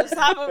game. I just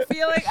have a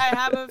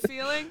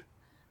feeling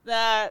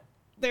that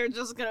they're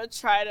just going to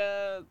try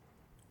to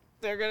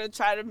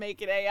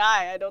make it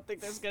AI. I don't think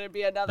there's going to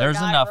be another There's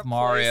guy enough replacing.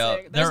 Mario.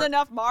 There's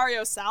enough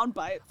Mario sound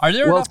bites. Are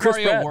there Well, enough it's Chris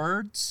Mario Pratt.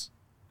 words?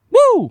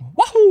 Woo!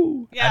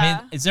 Wahoo! Yeah. I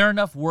mean, is there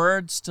enough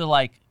words to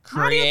like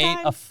create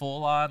Mario a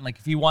full-on, like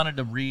if you wanted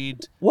to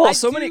read? Well, I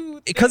so do many,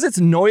 think- because it's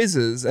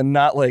noises and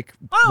not like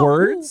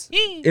words.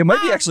 It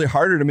might be actually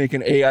harder to make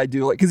an AI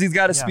do, like, because he's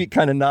got to speak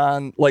kind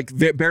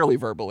of barely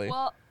verbally.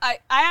 Well, I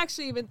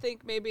actually even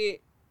think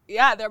maybe,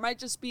 there might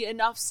just be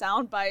enough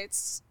sound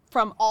bites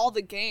from all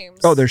the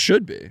games. Oh, there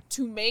should be.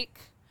 To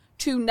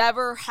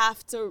never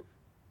have to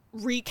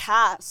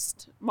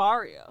recast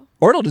Mario.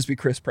 Or it'll just be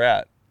Chris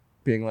Pratt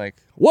being like,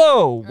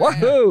 whoa,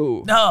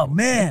 wahoo, No,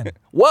 man.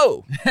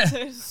 whoa,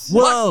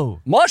 Whoa.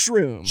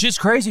 mushroom. Shit's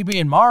crazy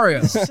being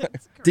Mario.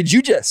 Did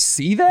you just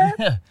see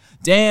that?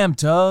 Damn,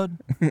 Toad.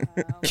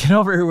 Get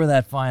over here with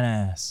that fine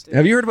ass.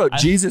 Have you heard about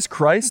Jesus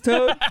Christ,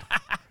 Toad?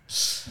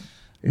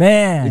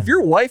 Man. If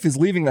your wife is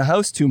leaving the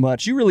house too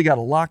much, you really got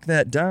to lock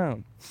that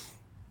down.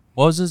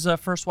 What was his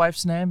first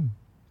wife's name?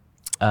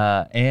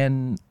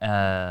 And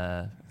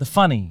the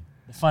funny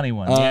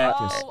one. The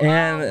actress.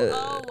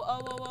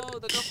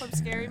 The girl from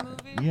Scary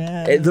Movie?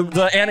 Yeah.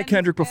 The Anna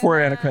Kendrick before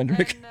Anna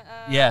Kendrick.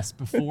 Yes,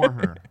 before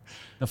her.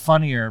 The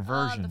funnier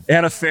version.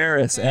 Anna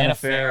Faris. Anna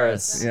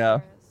Faris.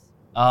 Yeah.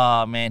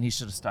 Oh, man, he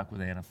should have stuck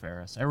with Anna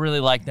Faris. I really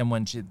liked them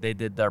when they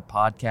did their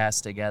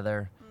podcast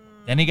together.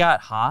 Then he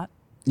got hot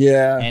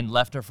Yeah. and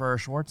left her for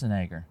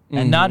Schwarzenegger.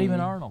 And not even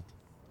Arnold.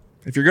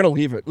 If you're gonna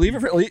leave it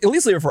for at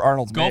least leave it for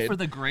Arnold's Go maid. for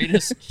the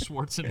greatest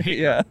Schwarzenegger.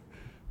 Yeah.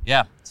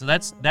 Yeah. So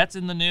that's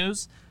in the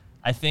news.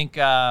 I think,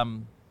 I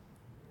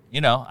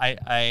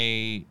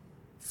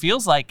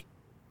feels like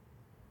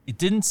it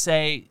didn't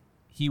say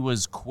he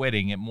was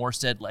quitting. It more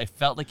said, I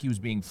felt like he was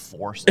being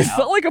forced It out.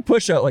 felt like a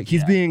push out, like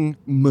he's being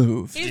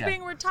moved. He's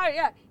being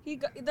retired. Yeah,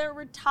 they're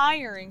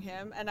retiring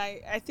him, and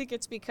I think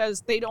it's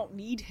because they don't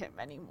need him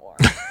anymore.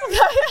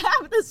 I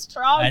have this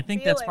strong. I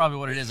think that's feeling. probably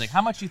what it is. Like,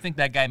 how much do you think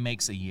that guy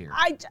makes a year?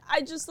 I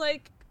just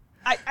like.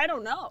 I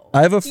don't know.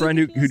 I have a Do you friend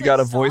think who he's, got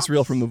a like, voice stopped?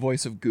 reel from the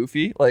voice of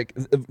Goofy. Like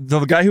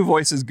the guy who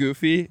voices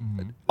Goofy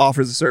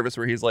offers a service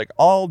where he's like,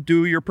 "I'll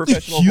do your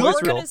professional voice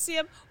We're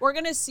reel."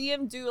 gonna see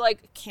him do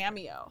like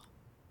cameo.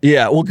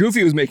 Yeah, well,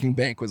 Goofy was making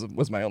bank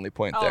was my only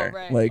point Oh, there.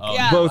 right. Like Oh.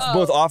 Yeah,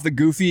 both off the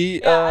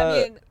Goofy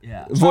Charles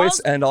voice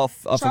and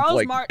off of Charles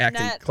like Martinet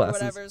acting or classes.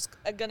 whatever is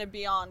gonna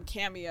be on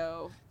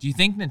cameo. Do you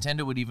think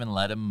Nintendo would even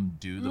let him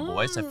do the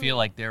voice? I feel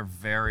like they're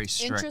very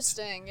strict.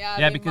 Interesting. Yeah.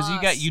 Yeah, they because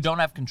must. you don't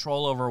have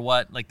control over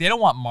what, like, they don't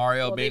want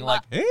Mario Well, they being mu-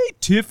 like, "Hey,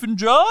 Tiff and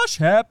Josh,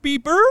 happy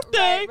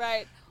birthday!"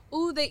 Right.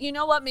 Ooh, you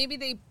know what? Maybe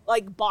they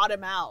like bought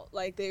him out.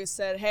 Like they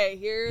said, "Hey,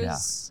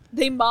 here's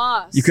they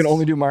must." You can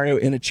only do Mario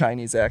in a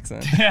Chinese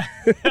accent.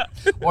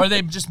 Or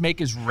they just make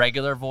his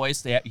regular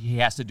voice. He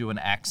has to do an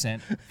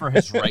accent for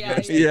his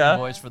regular speaking Yeah.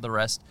 voice for the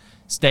rest.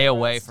 Stay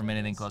away from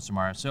anything close to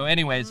Mario. So,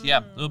 anyways,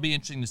 it'll be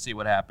interesting to see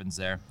what happens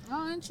there.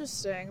 Oh,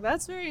 interesting.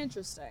 That's very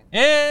interesting.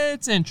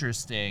 It's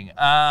interesting.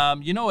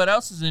 You know what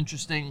else is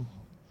interesting?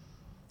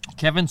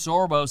 Kevin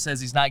Sorbo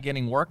says he's not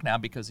getting work now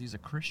because he's a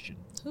Christian.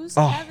 Who's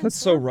Oh, Kevin that's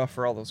so Sorbo? rough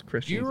for all those Do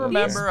Christians. you out there.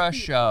 remember a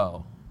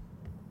show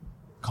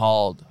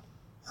called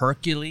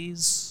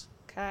Hercules?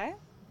 Okay.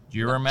 Do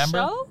you remember?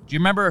 show? Do you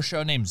remember a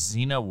show named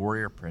Xena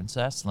Warrior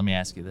Princess? Let me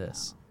ask you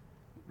this.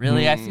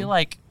 Really, I feel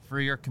like for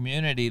your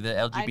community, the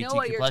I know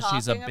what LGBTQ you're plus,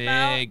 she's a talking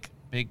about.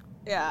 big,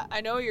 Yeah,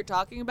 I know what you're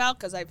talking about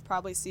because I've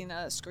probably seen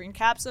screen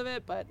caps of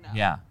it, but no.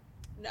 yeah.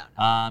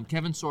 No.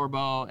 Kevin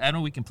Sorbo, I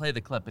know we can play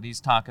the clip, but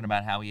he's talking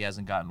about how he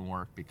hasn't gotten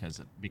work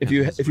because If you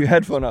of his if you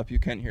headphone up, you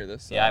can hear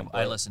this. yeah, I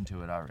but- listened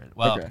to it already.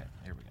 Well, Okay. okay,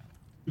 here we go.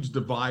 Huge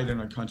divide in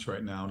our country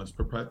right now, and it's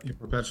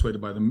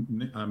perpetuated by the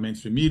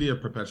mainstream media,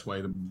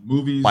 perpetuated by the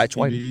movies, By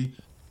TV.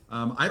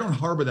 I don't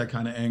harbor that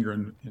kind of anger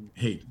and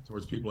hate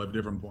towards people who have a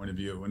different point of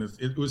view, and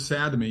it was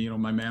sad to me. You know,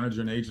 my manager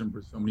and agent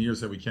for so many years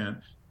said we can't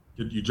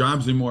get you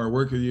jobs anymore, or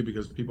work with you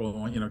because people don't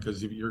want,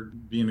 because if you're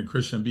being a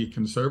Christian, be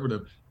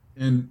conservative,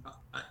 and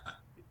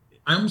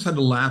I almost had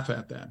to laugh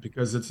at that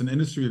because it's an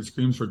industry that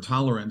screams for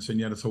tolerance,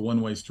 and yet it's a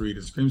one-way street.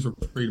 It screams for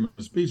freedom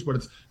of speech, but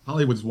it's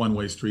Hollywood's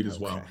one-way street as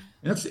well.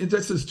 And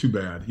that's just too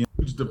bad. You know,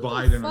 there's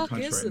divide in our fuck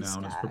country is right this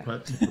now,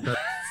 and it's guy?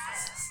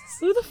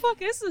 Who the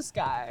fuck is this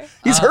guy?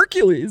 He's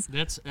Hercules.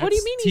 That's What do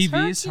you mean he's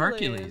TV's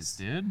Hercules?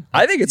 dude.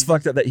 I think it's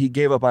fucked up that he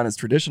gave up on his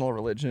traditional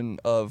religion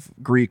of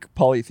Greek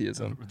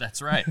polytheism.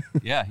 That's right.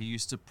 Yeah, he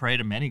used to pray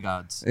to many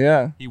gods.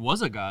 Yeah. He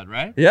was a god,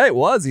 right? Yeah, it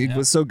was. He Yeah.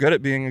 was so good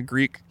at being a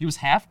Greek He was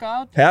half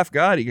god. half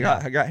god. He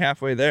got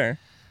halfway there.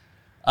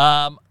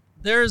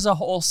 There's a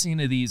whole scene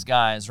of these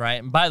guys,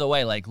 right? And by the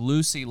way, like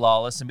Lucy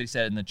Lawless, somebody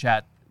said in the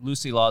chat,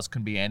 Lucy Laws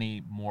couldn't be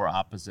any more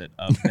opposite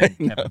of than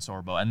Kevin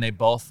Sorbo, and they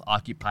both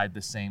occupied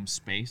the same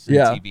space in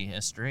TV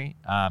history.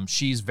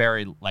 She's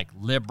very like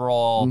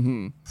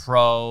liberal,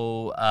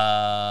 pro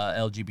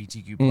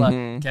LGBTQ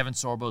plus. Kevin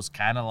Sorbo's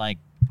kind of like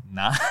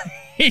not.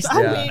 He's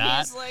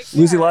not.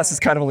 Lucy Laws has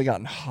kind of only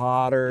gotten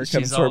hotter.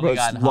 Kevin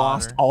Sorbo's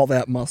lost all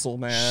that muscle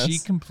mass. She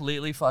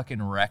completely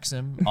fucking wrecks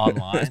him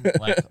online,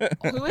 like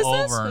Who is over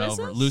this? and Who is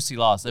over. this? Lucy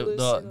Laws,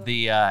 Lucy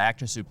the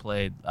actress who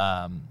played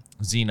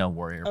Xena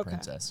Warrior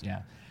Princess.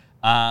 Yeah,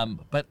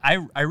 but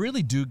I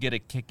really do get a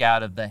kick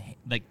out of the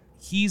like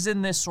he's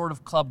in this sort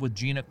of club with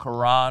Gina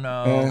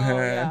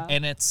Carano,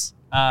 and it's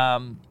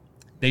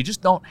they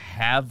just don't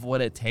have what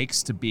it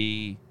takes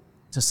to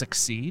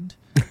succeed.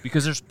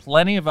 Because there's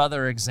plenty of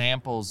other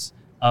examples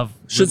of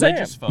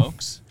religious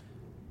folks,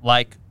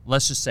 like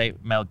let's just say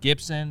Mel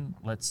Gibson.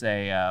 Let's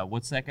say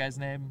what's that guy's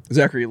name?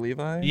 Zachary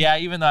Levi. Yeah,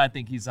 even though I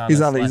think he's on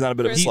a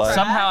bit of a slide.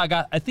 Somehow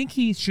I think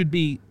he should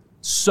be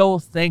so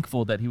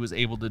thankful that he was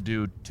able to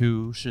do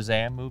 2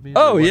 Shazam movies.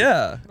 Oh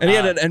yeah, and he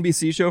had an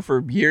NBC show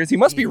for years. He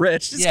must be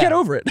rich. Just get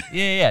over it.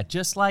 Yeah.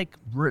 Just like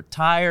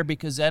retire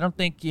because I don't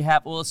think you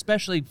have. Well,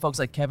 especially folks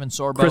like Kevin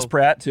Sorbo, Chris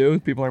Pratt too.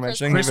 People are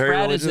mentioning Chris very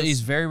Pratt religious. he's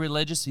very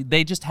religious.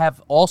 They just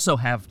also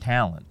have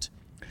talent.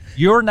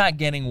 You're not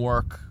getting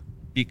work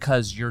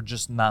because you're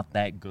just not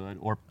that good,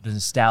 or the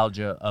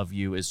nostalgia of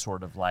you is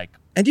sort of like.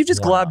 And you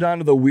just globbed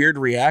onto the weird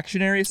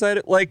reactionary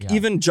side. Like,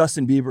 even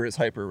Justin Bieber is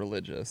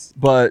hyper-religious.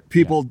 But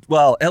people,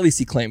 well, at least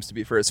he claims to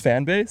be for his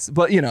fan base.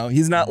 But, you know,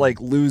 he's not, like,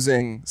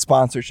 losing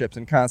sponsorships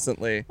and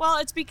constantly. Well,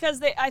 it's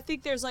because I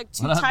think there's, like,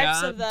 two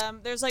types of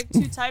them. There's, like,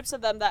 2 types of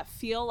them that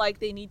feel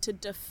like they need to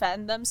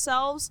defend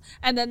themselves.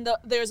 And then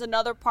there's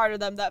another part of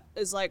them that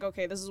is like,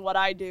 okay, this is what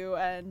I do.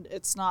 And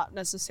it's not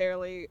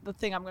necessarily the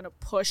thing I'm going to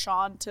push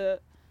on to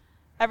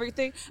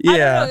everything. Yeah. I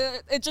don't know,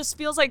 it just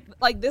feels like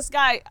this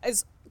guy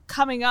is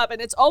coming up, and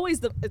it's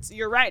always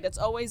you're right, it's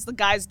always the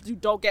guys who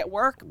don't get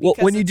work. Well,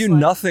 when you do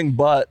nothing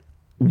but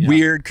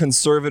weird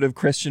conservative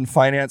Christian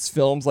finance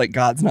films like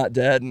God's Not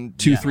Dead and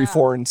 2, 3,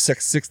 4, and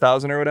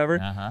 6,000 or whatever,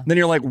 then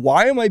you're like,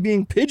 why am I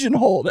being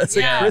pigeonholed as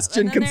a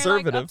Christian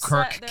conservative?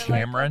 Kirk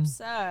Cameron.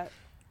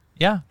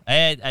 Yeah,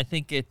 I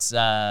think it's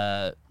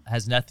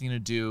has nothing to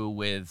do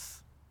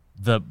with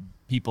the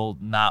people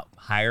not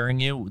hiring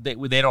you.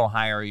 They don't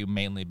hire you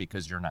mainly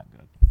because you're not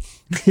good.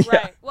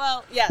 Right.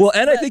 Well, yes. Well,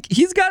 and I think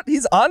he's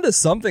onto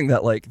something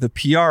that like the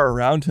PR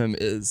around him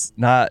is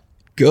not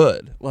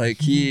good.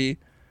 Like he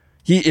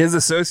is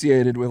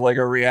associated with like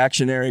a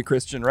reactionary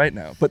Christian right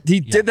now, but he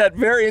did that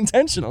very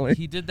intentionally.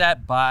 He did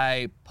that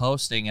by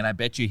posting, and I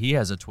bet you he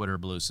has a Twitter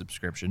Blue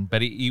subscription,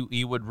 but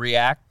he would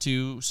react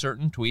to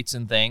certain tweets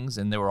and things,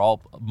 and they were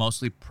all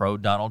mostly pro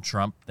Donald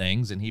Trump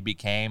things, and he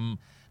became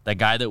the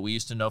guy that we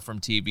used to know from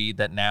TV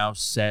that now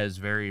says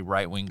very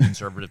right-wing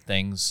conservative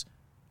things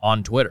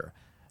on Twitter.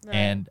 Right.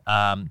 And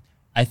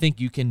I think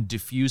you can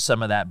diffuse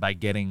some of that by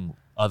getting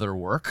other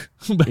work,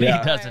 but he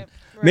doesn't.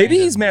 Right. Maybe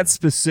he's mad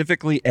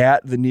specifically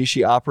at the niche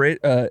he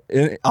operates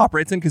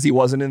in because he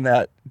wasn't in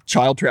that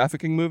child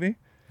trafficking movie.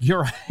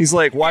 You're right. He's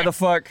like, why the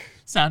fuck?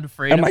 Sound of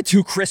Freedom. Am I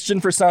too Christian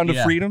for Sound of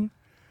Freedom?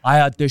 I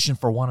auditioned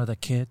for one of the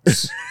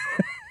kids.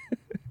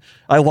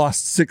 I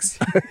lost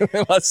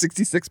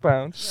 66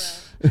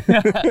 pounds.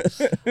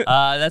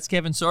 That's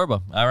Kevin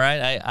Sorbo. All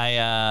right.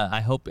 I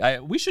hope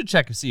we should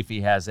check to see if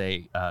he has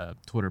a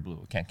Twitter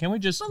Blue account. Can we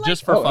just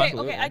for fun?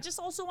 Okay. I just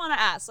also want to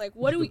ask, like,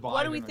 what do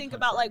we think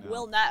about like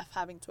Will Neff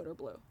having Twitter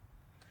Blue?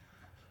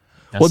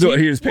 Well,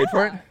 he just paid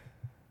for it.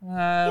 He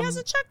has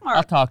a check mark.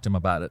 I'll talk to him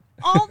about it.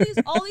 All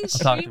these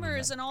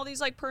streamers and all these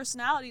like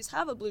personalities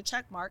have a blue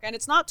check mark, and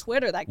it's not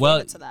Twitter that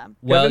gave it to them.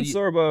 Kevin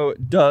Sorbo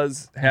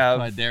does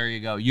have. There you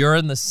go. You're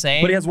in the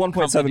same. But he has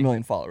 1.7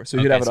 million followers, so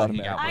you'd have it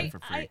automatically. For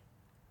free.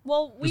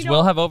 Does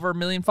Will have over 1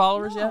 million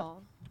followers yet?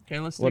 Okay,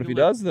 let's. What if he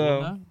does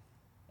though?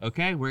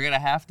 Okay, we're gonna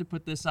have to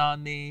put this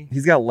on the.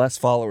 He's got less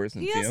followers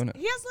than Fiona.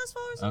 He has less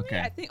followers than me,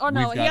 I think. Oh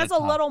no, he has a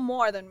little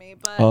more than me,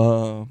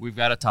 but. We've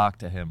got to talk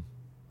to him.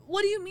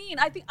 What do you mean?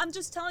 I think I'm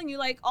just telling you,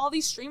 like, all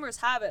these streamers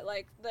have it.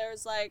 Like,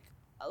 there's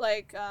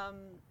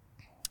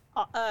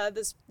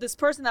this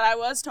person that I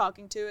was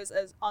talking to is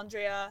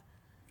Andrea,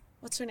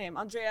 what's her name?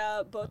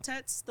 Andrea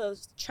Botez,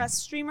 the chess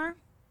streamer.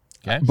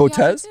 Okay.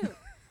 Botez?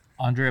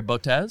 Andrea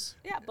Botez?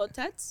 Yeah,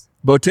 Botez.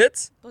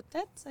 Botez,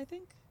 I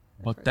think.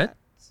 Botez?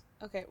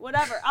 Okay,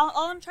 whatever.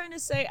 All I'm trying to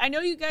say, I know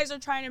you guys are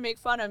trying to make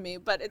fun of me,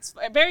 but it's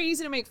very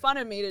easy to make fun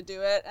of me to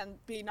do it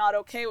and be not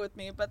okay with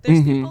me. But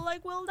there's people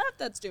like Will Neff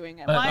that's doing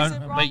it. Why is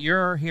it wrong? But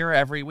you're here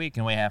every week,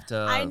 and we have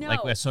to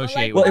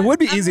associate. Well, it would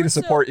be easy to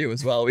support you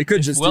as well. We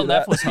could just Will do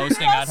that. Neff was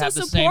hosting, I'd have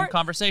the same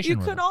conversation. You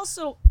with could him.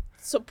 also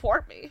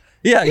support me.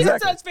 Yeah,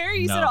 exactly. So it's very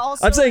easy to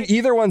also. I'm saying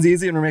either one's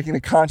easy, and we're making a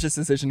conscious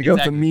decision to go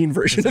with the mean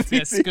version of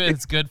it's good.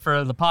 It's good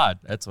for the pod.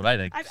 That's what I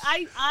think.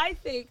 I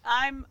think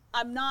I'm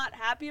not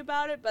happy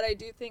about it, but I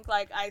do think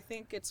I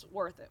think it's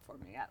worth it for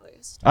me at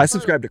least. I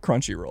subscribe to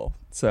Crunchyroll,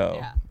 so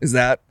is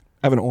that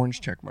I have an orange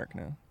check mark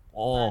now.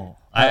 Oh,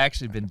 I've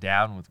actually been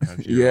down with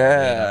Crunchyroll.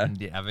 Yeah.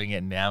 I've been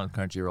getting down with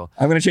Crunchyroll.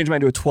 I'm gonna change mine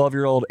to a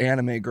 12-year-old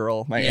anime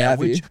girl, my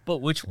Abby. But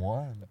which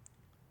one?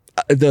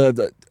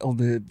 The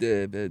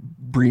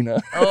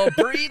Brina. Oh,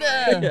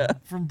 Brina! Yeah.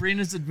 From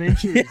Brina's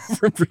Adventures.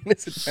 From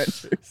Brina's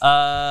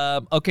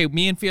Adventures. Okay,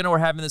 me and Fiona were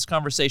having this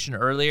conversation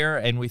earlier,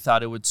 and we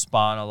thought it would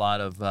spawn a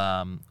lot of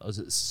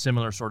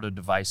similar sort of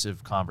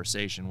divisive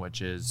conversation,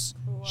 which is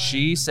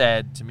she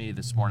said to me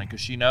this morning,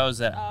 because she knows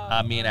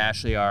that me and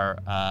Ashley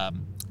are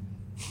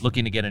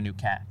looking to get a new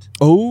cat.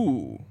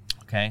 Oh.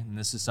 Okay, and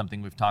this is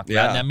something we've talked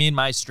about. Now, me and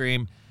my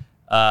stream,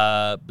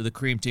 the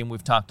Cream Team,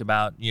 we've talked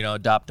about,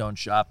 adopt, don't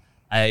shop.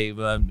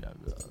 To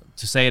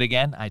say it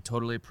again, I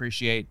totally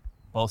appreciate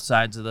both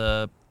sides of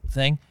the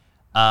thing.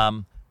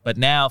 But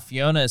now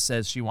Fiona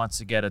says she wants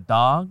to get a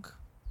dog.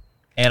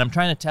 And I'm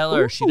trying to tell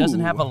her she doesn't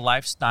have a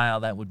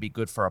lifestyle that would be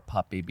good for a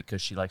puppy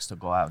because she likes to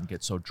go out and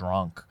get so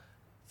drunk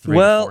 3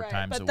 to 4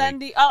 times a week. But then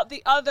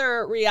the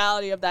other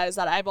reality of that is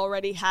that I've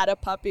already had a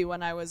puppy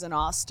when I was in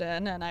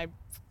Austin, and I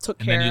took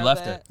care of it. And then you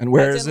left it. And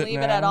where is it now? I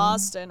didn't leave it at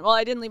Austin. Well,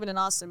 I didn't leave it in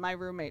Austin. My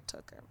roommate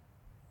took her.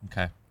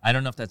 Okay. I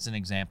don't know if that's an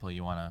example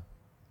you want to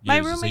My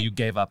use. roommate, So you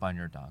gave up on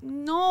your dog.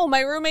 No,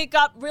 my roommate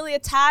got really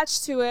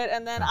attached to it,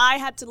 and then I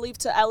had to leave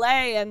to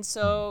LA, and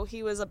so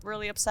he was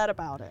really upset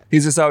about it.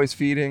 He's just always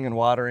feeding and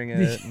watering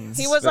it. And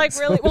he was like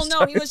really, well,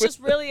 no, he was just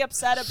really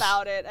upset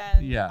about it,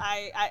 and Yeah.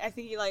 I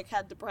think he like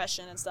had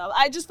depression and stuff.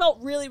 I just felt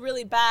really,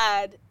 really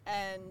bad,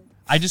 and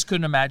I just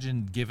couldn't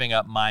imagine giving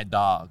up my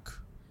dog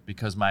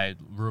because my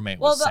roommate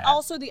was sad.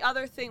 Also the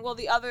other thing,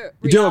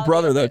 you do have a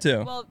brother though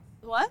too. Well,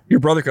 what? Your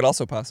brother could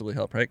also possibly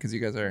help, right? Because you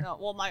guys are.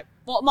 No,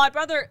 my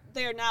brother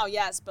there now,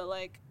 yes, but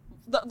like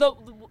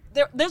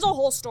there's a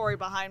whole story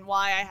behind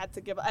why I had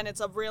to give, and it's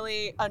a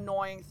really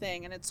annoying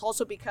thing, and it's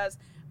also because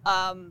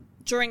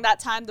during that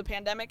time the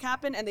pandemic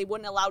happened, and they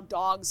wouldn't allow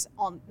dogs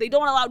on. They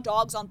don't allow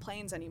dogs on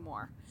planes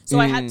anymore. So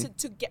I had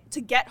to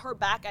get her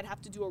back. I'd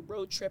have to do a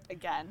road trip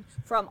again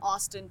from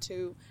Austin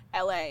to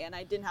LA, and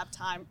I didn't have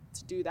time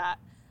to do that.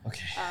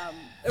 Okay.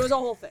 It was a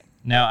whole thing.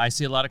 Now I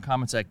see a lot of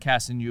comments that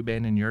Cass and you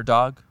abandoned your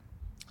dog.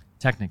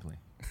 Technically.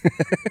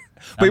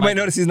 But you might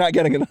notice he's not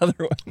getting another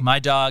one. My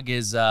dog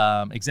is,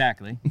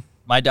 exactly.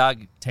 My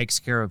dog takes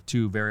care of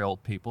 2 very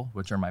old people,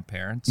 which are my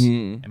parents.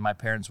 And my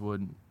parents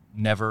would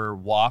never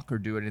walk or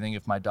do anything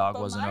if my dog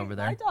wasn't over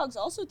there. My dog's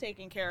also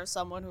taking care of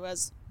someone who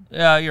has.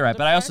 Yeah, you're right.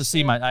 But I also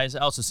see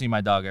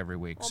my dog every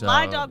week. Well, so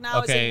my dog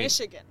now is in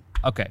Michigan.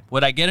 Okay.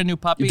 Would I get a new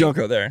puppy? You don't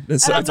go there.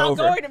 And I'm not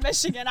going to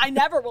Michigan. I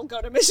never will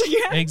go to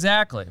Michigan.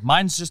 Exactly.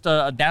 Mine's just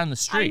down the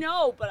street. I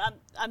know, but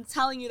I'm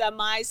telling you that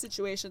my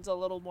situation's a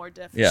little more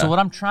different. Yeah. So what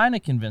I'm trying to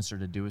convince her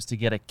to do is to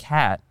get a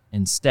cat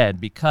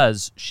instead,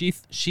 because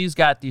she's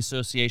got the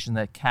association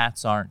that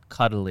cats aren't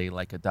cuddly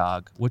like a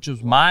dog, which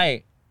was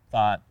my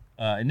thought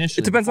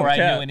initially before I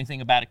knew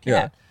anything about a cat.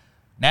 Yeah.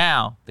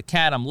 Now, the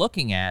cat I'm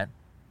looking at,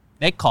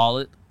 they call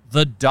it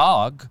the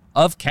dog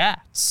of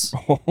cats.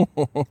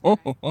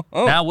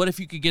 Now, what if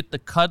you could get the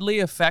cuddly,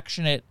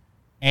 affectionate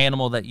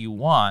animal that you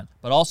want,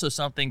 but also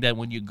something that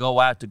when you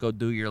go out to go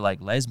do your like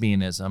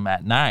lesbianism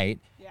at night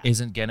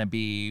isn't going to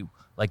be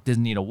like,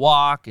 doesn't need a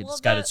walk. It's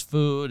got its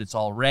food. It's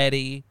all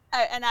ready.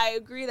 And I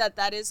agree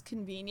that is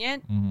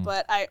convenient,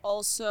 but I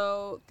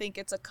also think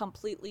it's a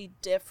completely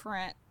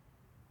different,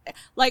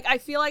 like, I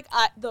feel like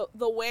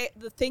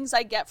the things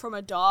I get from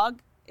a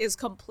dog is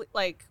complete,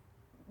 like,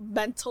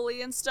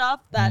 mentally and stuff,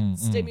 that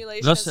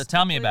stimulation. Just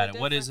tell me about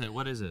it. What is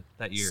it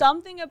that you're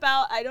something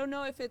about? I don't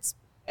know if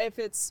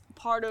it's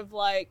part of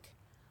like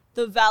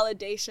the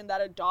validation that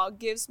a dog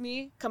gives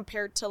me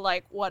compared to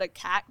like what a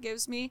cat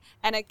gives me.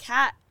 And a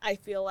cat, I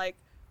feel like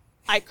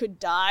I could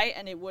die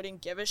and it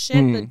wouldn't give a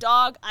shit. The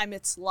dog, I'm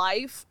its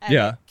life, and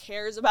it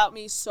cares about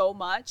me so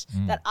much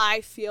that I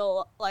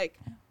feel like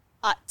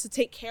to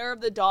take care of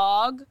the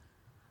dog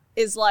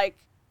is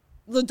like,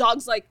 the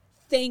dog's like,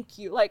 thank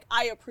you. Like,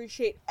 I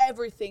appreciate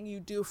everything you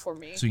do for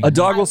me. So a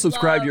dog will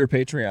subscribe to your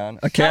Patreon.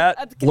 A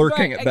cat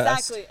lurking at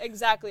best.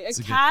 Exactly. A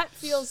cat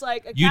feels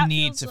like you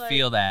need to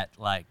feel that,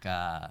 like,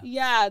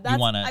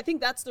 I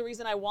think that's the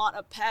reason I want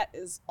a pet,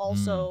 is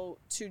also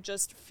to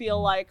just feel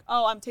like,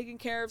 oh, I'm taking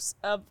care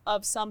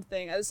of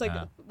something. It's like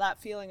that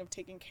feeling of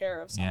taking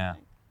care of something. Yeah.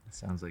 It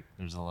sounds like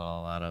there's a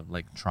lot of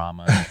like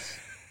trauma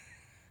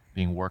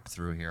being worked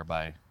through here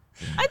by.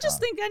 I just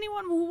think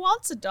anyone who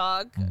wants a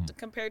dog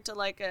compared to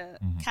like a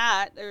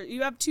cat, or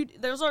you have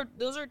those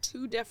are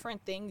 2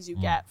 different things you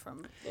get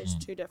from those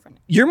 2 different.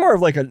 You're more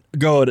of like a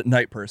go at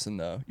night person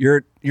though.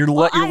 You're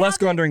less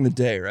going during the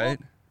day, right?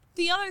 Well,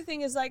 the other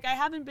thing is, like, I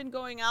haven't been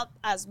going out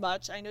as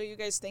much. I know you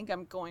guys think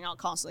I'm going out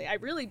constantly. I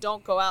really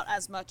don't go out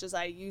as much as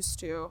I used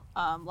to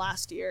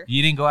last year.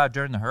 You didn't go out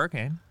during the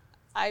hurricane.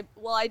 I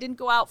didn't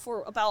go out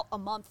for about a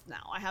month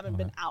now. I haven't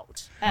been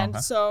out. And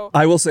so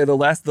I will say the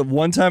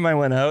one time I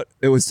went out,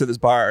 it was to this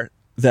bar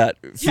that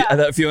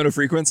Fiona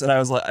frequents, and I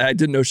was like, I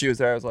didn't know she was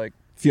there. I was like,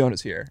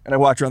 Fiona's here. And I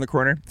walked around the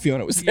corner,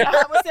 Fiona was there. Yeah,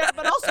 I was there,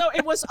 but also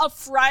it was a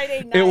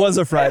Friday night. It was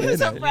a Friday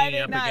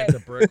night. Up against a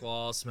brick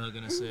wall,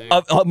 smoking a cig.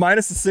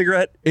 Minus the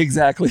cigarette,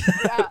 exactly.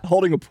 Yeah.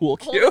 Holding a pool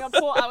cue. Holding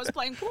a pool. I was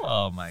playing pool.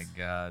 Oh my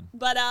God.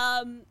 But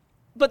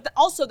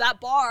also that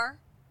bar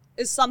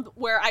is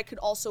where I could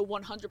also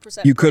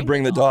 100%. You could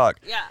bring the dog.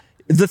 Yeah.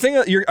 The thing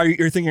that you're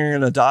thinking you're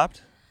gonna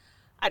adopt.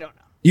 I don't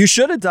know. You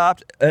should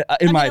adopt,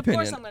 in my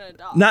opinion. Of course I'm going to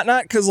adopt.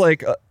 Not because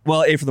like,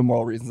 A, for the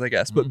moral reasons, I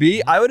guess. But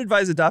B, I would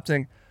advise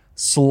adopting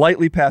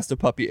slightly past a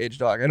puppy age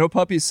dog. I know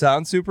puppies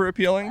sound super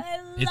appealing.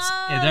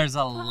 There's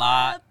a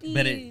lot,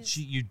 but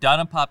you've done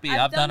a puppy.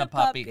 I've done a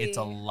puppy. It's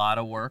a lot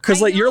of work.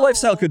 Because like your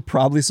lifestyle could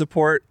probably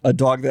support a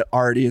dog that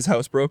already is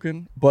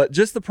housebroken, but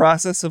just the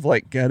process of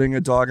like getting a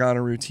dog on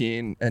a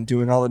routine and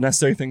doing all the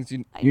necessary things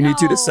you need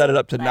to set it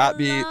up to not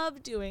be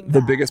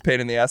the biggest pain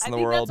in the ass in the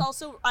world. That's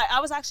also.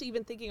 I was actually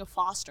even thinking of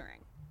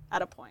fostering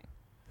at a point.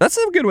 That's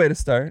a good way to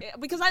start.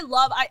 Because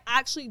I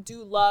actually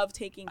do love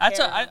taking care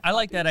of I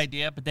like that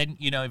idea, but then,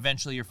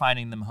 eventually you're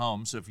finding them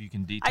home, so if you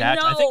can detach,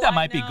 I think that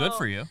might be good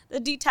for you. The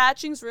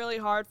detaching's really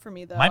hard for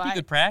me, though. Might be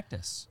good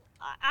practice.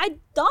 I've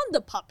done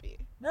the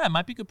puppy. Yeah, it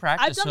might be good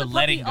practice. So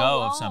letting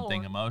go of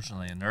something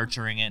emotionally and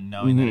nurturing it and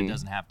knowing that it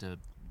doesn't have to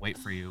wait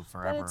for you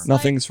forever.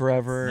 Nothing's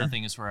forever.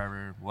 Nothing is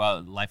forever.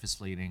 Well, life is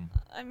fleeting.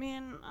 I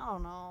mean, I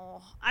don't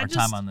know. Our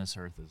time on this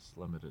earth is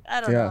limited.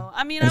 I don't know.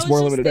 I mean, it's more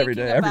limited every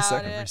day, every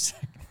second.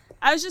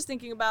 I was just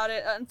thinking about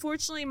it.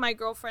 Unfortunately, my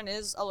girlfriend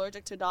is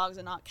allergic to dogs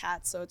and not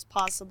cats, so it's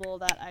possible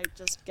that I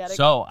just get a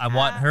cat. I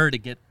want her to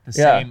get the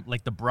same,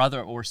 like the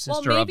brother or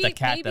sister of the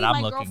cat that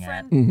I'm looking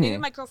at. Maybe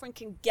my girlfriend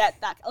can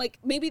get that. Like,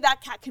 maybe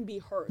that cat can be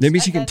hers. Maybe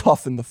she can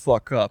toughen the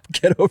fuck up.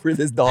 Get over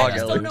this dog allergy. I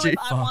just don't know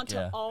if I want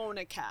to own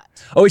a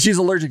cat. Oh, she's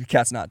allergic to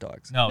cats, not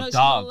dogs. No, dogs. She's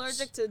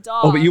allergic to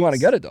dogs. Oh, but you want to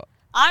get a dog.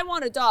 I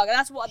want a dog, and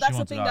that's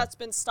the thing that's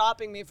been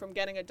stopping me from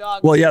getting a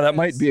dog. Well, yeah, that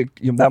might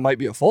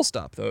be a full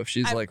stop though if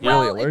she's really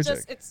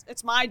allergic.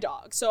 It's my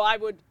dog, so I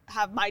would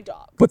have my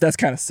dog. But that's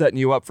kind of setting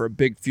you up for a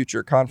big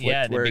future conflict.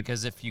 Yeah,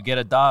 because if you get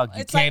a dog,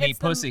 you can't eat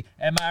pussy.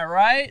 Am I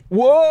right?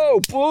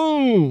 Whoa,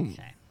 boom.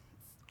 Okay.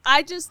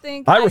 I just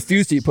think I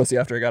refused to eat pussy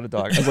after I got a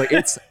dog. I was like,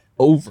 it's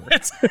over.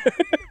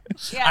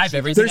 Yeah, I have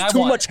everything. There's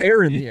too much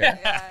hair in the air.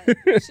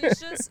 Yeah.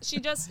 She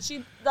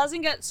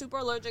doesn't get super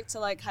allergic to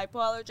like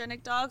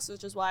hypoallergenic dogs,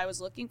 which is why I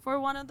was looking for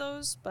one of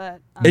those.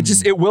 But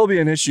it will be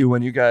an issue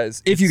when you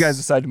guys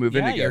decide to move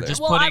in together. You're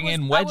just putting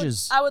in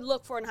wedges. I would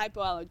look for an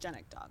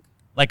hypoallergenic dog,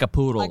 like a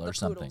poodle or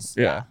something. Poodles.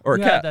 Yeah, or a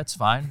cat. That's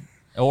fine.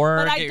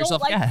 Or get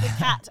yourself a cat. But I don't like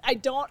the cat. I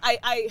don't.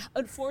 I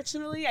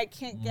unfortunately I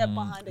can't get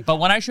behind a cat. But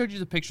when I showed you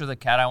the picture of the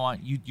cat, I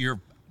want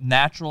your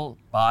natural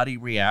body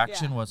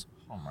reaction was,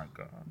 oh my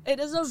god. It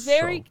is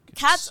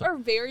cats are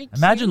very cute.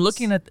 Imagine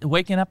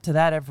waking up to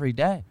that every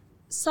day.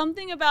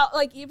 Something about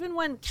like even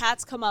when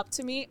cats come up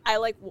to me,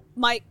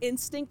 my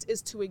instinct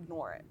is to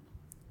ignore it.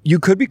 You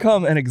could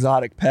become an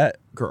exotic pet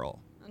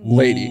girl,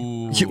 lady,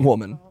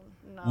 woman.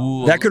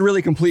 No. That could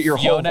really complete your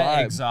whole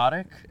vibe.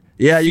 Exotic?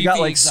 Yeah, you got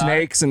like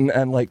snakes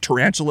and like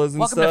tarantulas and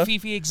Welcome stuff. Welcome to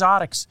Fifi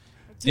Exotics.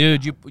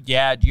 Dude,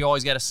 you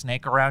always got a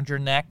snake around your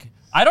neck.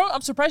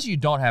 I'm surprised you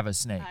don't have a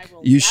snake.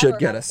 You should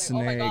get a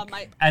snake. Oh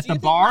my God, at the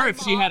bar, if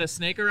she had a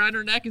snake around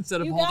her neck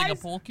instead of holding a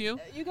pool cue.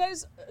 You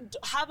guys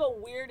have a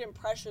weird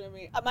impression of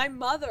me. My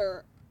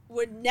mother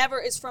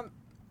is from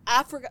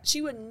Africa.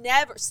 She would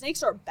never.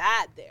 Snakes are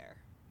bad there.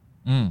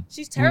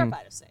 She's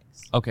terrified of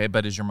snakes. Okay,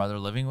 but is your mother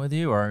living with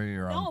you or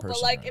your own person? No,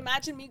 but like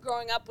imagine me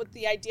growing up with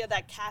the idea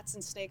that cats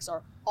and snakes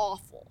are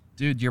awful.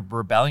 Dude, you're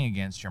rebelling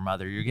against your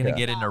mother. You're gonna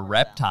get into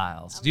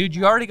reptiles. Dude,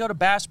 you already go to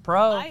Bass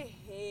Pro.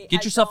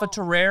 Get yourself a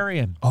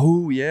terrarium.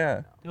 Oh,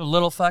 yeah. A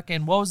little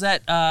fucking, what was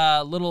that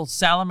little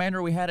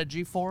salamander we had at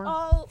G4?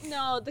 Oh,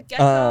 no, the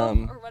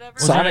gecko or whatever.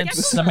 Sonic,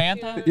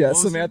 Samantha? Yeah,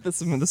 Samantha,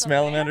 the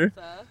salamander.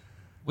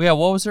 Well, yeah,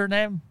 what was her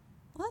name?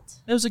 What?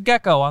 It was a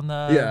gecko on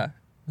the... Yeah. It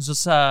was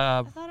just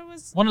I thought it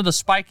was... one of the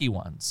spiky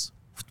ones.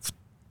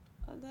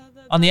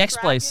 On the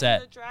X-Play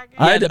set.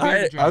 I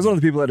was one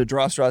of the people that had to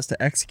draw straws to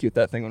execute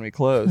that thing when we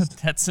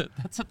closed. That's a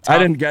tough... I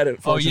didn't get it,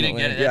 Oh, you didn't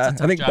get it? Yeah,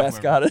 I think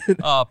Beth got it.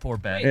 Oh, poor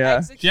Beth.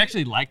 Yeah. She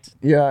actually liked...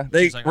 Yeah,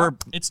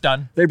 it's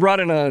done. They brought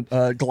in a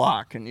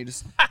Glock, and you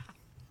just...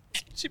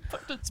 She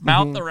put its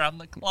mouth around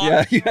the Glock.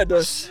 Yeah, you had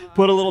to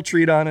put a little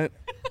treat on it.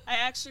 I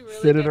actually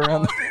really fit it didn't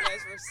around. know if you guys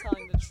were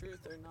telling the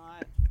truth or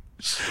not.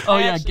 Oh,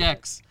 yeah,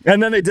 Gex.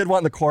 And then they did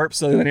want the corpse,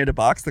 so they had to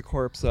box the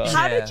corpse up.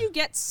 How did you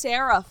get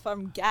Sarah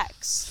from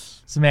Gex?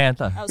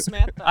 Samantha. Oh,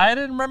 Samantha. I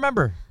didn't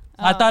remember.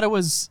 I thought it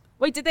was...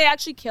 Wait, did they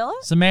actually kill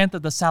it? Samantha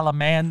the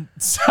Salamanda.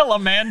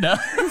 Salamanda?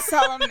 I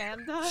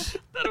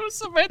thought it was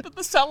Samantha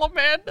the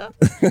Salamander.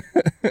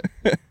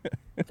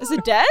 Is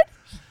it dead?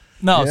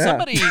 No, Yeah.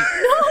 somebody...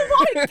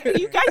 No,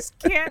 you guys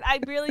can't. I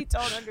really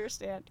don't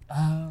understand.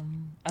 I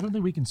don't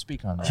think we can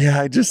speak on that.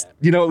 Yeah, I just...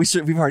 You know what?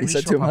 We've already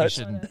said too much.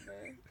 Shouldn't.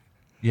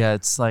 Yeah,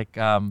 it's like...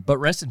 but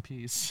rest in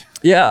peace.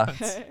 Yeah.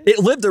 It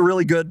lived a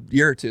really good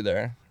year or two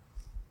there.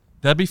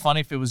 That'd be funny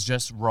if it was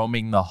just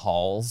roaming the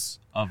halls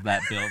of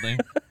that building.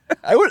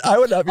 I would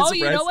not be surprised.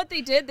 You know what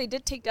they did? They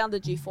did take down the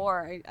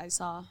G4. I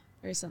saw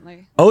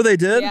recently. Oh, they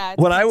did? Yeah,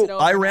 when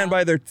I ran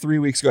by there 3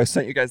 weeks ago, I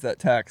sent you guys that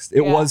text. It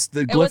was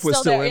the glyph was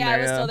still in there. Yeah,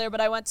 it was still there. But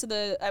I went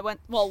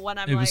when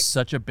I'm it was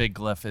such a big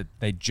glyph.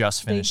 They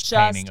just finished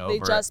painting over. They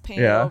just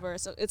painted over,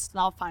 so it's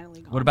now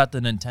finally gone. What about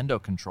the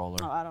Nintendo controller?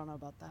 Oh, I don't know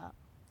about that.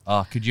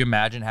 Could you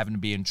imagine having to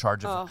be in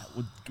charge of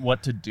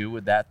what to do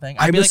with that thing?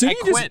 I'm assuming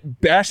you just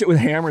bash it with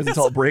hammers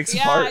until it breaks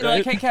apart. Right?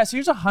 Like, hey, Cass,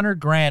 here's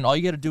 $100,000. All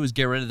you got to do is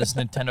get rid of this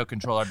Nintendo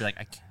controller. I'd be like,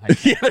 I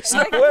can't. Yeah, there's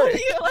no way.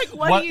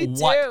 What do you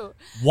do?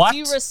 What? Do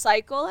you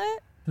recycle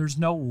it? There's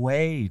no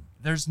way.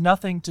 There's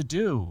nothing to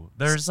do.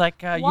 There's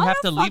like you have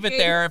to leave it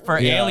there for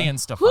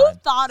aliens to Who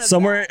find. thought of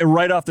Somewhere that?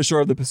 right off the shore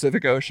of the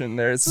Pacific Ocean,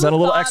 there's been a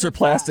little extra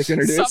plastic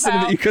introduced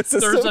Somehow, into the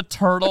ecosystem. there's a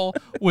turtle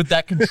with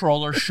that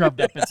controller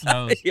shoved up its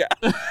nose. Yeah.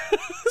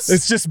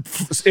 It's just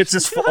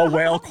a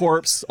whale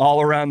corpse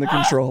all around the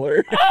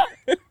controller.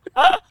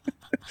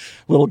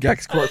 Little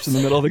Gex corpse in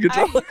the middle of the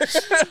controller.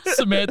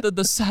 Samantha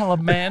the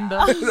salamander.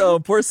 Oh,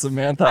 poor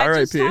Samantha.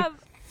 R.I.P.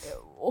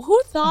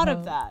 Who thought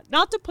of that?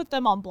 Not to put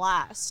them on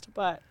blast,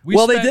 but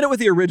they did it with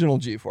the original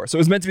G4, so it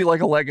was meant to be like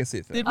a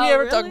legacy thing. Did we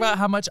ever talk about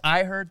how much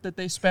I heard that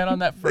they spent on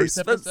that first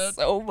episode?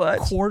 So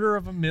much.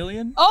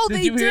 $250,000. Oh, did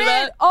they you did. Hear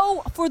that?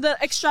 Oh, for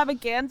the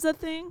extravaganza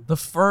thing. The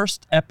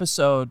first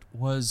episode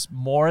was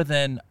more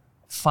than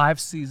 5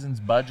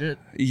 seasons budget.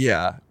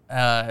 Yeah.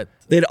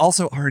 They'd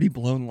also already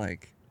blown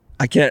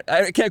I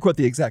can't quote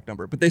the exact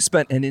number, but they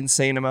spent an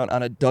insane amount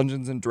on a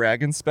Dungeons and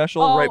Dragons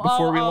special right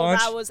before we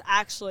launched. That was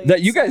actually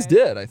that you guys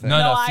did, I think.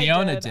 No,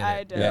 Fiona did it.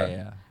 I did.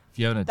 Yeah.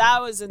 Fiona did.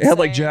 That was insane. It had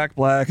like Jack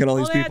Black and all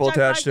these people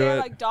attached to it. They had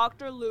like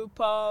Dr.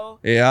 Lupo.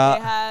 Yeah.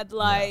 They had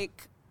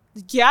like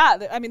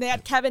I mean, they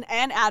had Kevin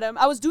and Adam.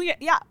 I was doing it.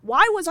 Yeah.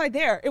 Why was I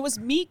there? It was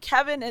me,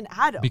 Kevin, and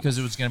Adam. Because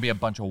it was going to be a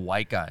bunch of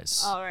white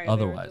guys. Oh, right.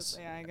 Otherwise.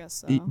 I guess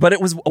so. But it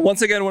was,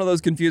 once again, one of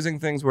those confusing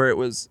things where it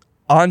was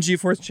on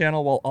GeForce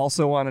channel while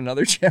also on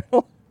another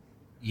channel.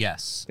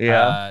 Yes.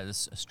 Yeah.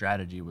 This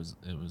strategy was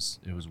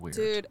weird.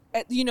 Dude,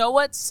 you know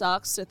what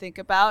sucks to think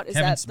about is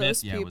Kevin that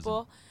Smith,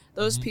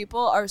 those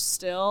people are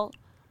still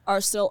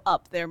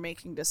up there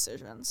making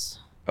decisions.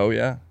 Oh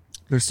yeah.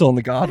 They're still in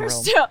the God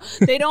realm.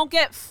 They don't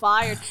get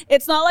fired.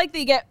 It's not like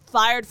they get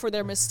fired for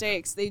their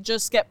mistakes. They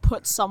just get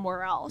put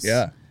somewhere else.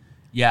 Yeah.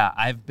 Yeah,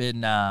 I've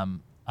been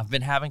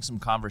having some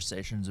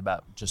conversations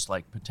about just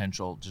like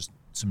potential just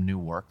some new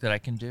work that I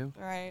can do.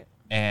 Right.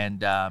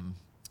 And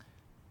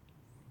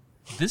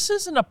this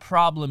isn't a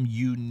problem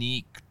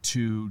unique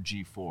to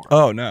G4.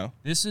 Oh, no.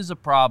 This is a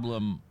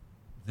problem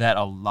that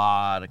a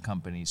lot of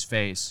companies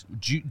face.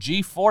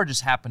 G4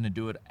 just happened to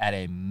do it at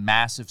a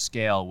massive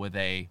scale with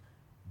a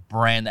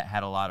brand that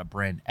had a lot of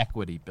brand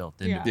equity built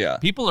into it. Yeah.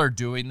 People are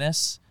doing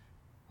this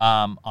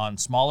on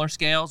smaller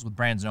scales with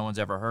brands no one's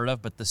ever heard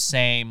of, but the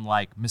same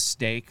like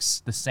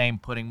mistakes, the same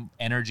putting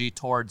energy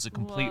towards a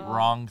complete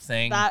wrong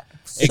thing.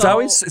 It's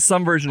always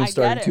some version of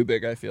starting too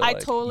big, I feel like.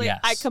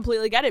 I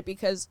completely get it,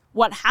 because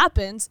what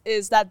happens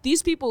is that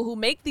these people who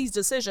make these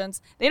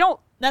decisions, they don't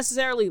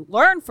necessarily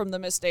learn from the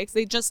mistakes.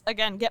 They just,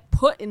 again, get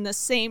put in the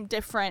same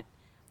different.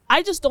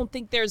 I just don't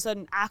think there's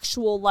an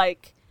actual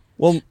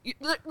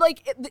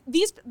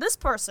this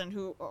person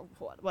who, or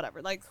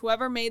whatever, like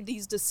whoever made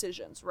these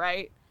decisions,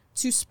 right?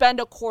 To spend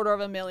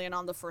 $250,000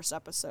 on the first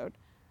episode.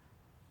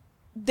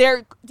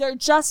 They're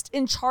just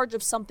in charge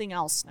of something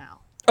else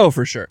now. Oh,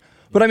 for sure.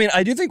 But I mean,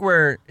 I do think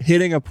we're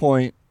hitting a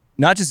point,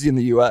 not just in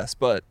the US,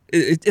 but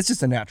it's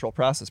just a natural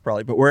process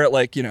probably, but we're at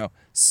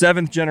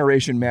 7th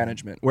generation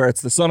management, where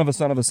it's the son of a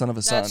son of a son of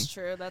a son. That's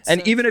true.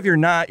 And even if you're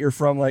not, you're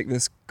from like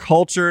this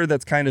culture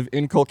that's kind of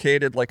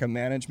inculcated like a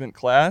management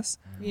class,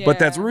 but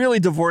that's really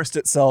divorced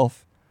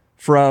itself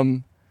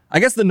from, I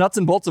guess, the nuts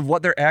and bolts of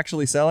what they're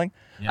actually selling.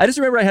 Yeah. I just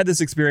remember I had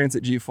this experience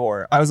at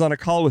G4. I was on a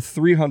call with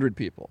 300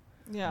 people.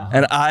 Yeah.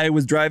 And I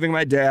was driving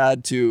my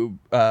dad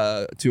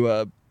I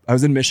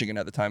was in Michigan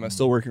at the time. I was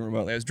still working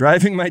remotely. I was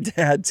driving my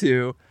dad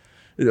to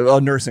a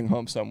nursing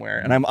home somewhere.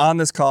 And I'm on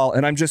this call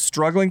and I'm just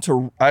struggling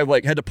I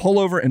had to pull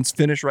over and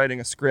finish writing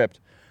a script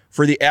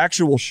for the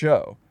actual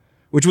show,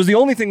 which was the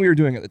only thing we were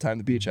doing at the time,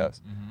 the beach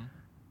house. Mm-hmm.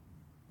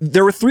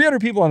 There were 300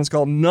 people on this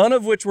call, none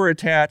of which were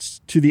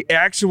attached to the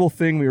actual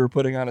thing we were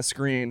putting on a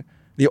screen.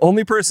 The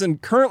only person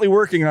currently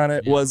working on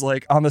it was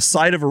like on the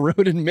side of a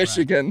road in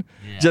Michigan,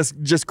 just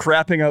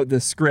crapping out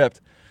this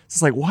script.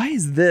 It's like, why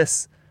is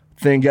this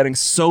thing getting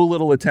so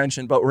little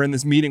attention, but we're in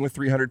this meeting with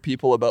 300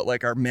 people about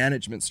like our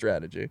management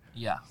strategy?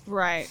 Yeah.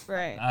 Right.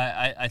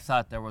 I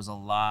thought there was a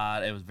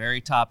lot. It was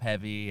very top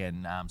heavy,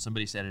 and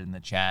somebody said it in the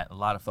chat, a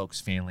lot of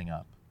folks failing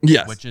up.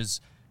 Yes. Which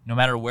is, no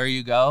matter where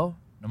you go,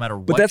 no matter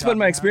what. But that's been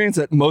my experience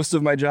at most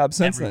of my jobs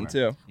since everywhere.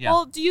 Then too. Yeah.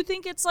 Well, do you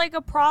think it's like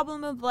a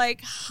problem of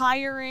like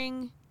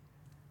hiring?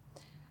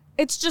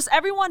 It's just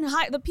everyone,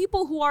 the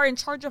people who are in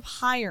charge of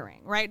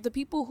hiring, right? The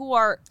people who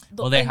are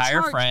they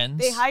hire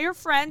friends. They hire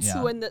friends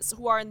who have the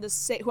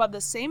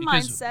same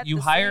mindset. You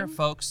hire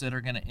folks that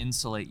are going to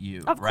insulate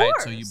you, of right?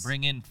 course. So you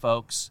bring in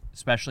folks,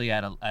 especially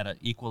at an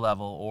equal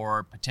level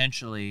or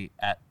potentially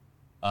at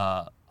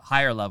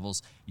higher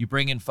levels. You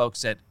bring in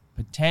folks that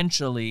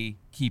potentially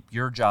keep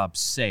your job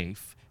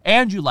safe,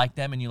 and you like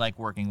them and you like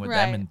working with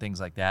them and things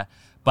like that.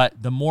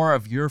 But the more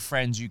of your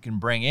friends you can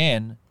bring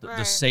in,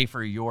 the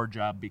safer your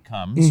job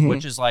becomes,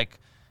 which is like,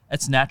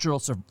 it's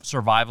natural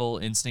survival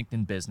instinct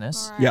in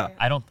business. Right. Yeah.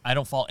 I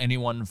don't fault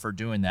anyone for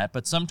doing that.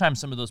 But sometimes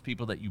some of those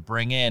people that you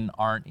bring in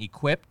aren't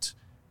equipped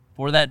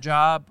for that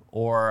job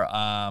or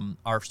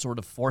are sort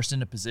of forced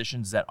into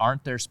positions that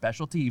aren't their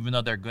specialty, even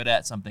though they're good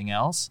at something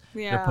else.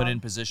 Yeah. They're put in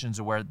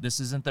positions where this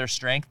isn't their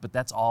strength, but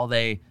that's all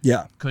they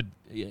could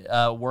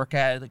work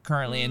at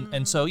currently.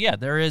 And so, yeah,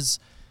 there is...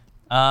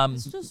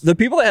 the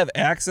people that have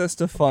access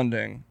to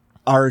funding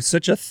are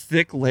such a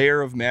thick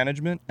layer of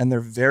management, and they're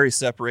very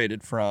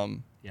separated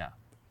from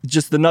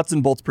just the nuts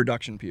and bolts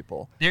production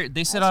people.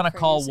 They sit on a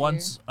call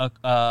once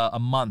a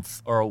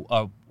month or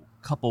a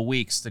couple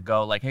weeks to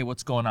go like, hey,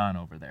 what's going on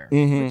over there?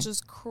 Which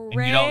is crazy.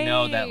 And you don't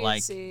know that,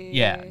 like,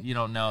 you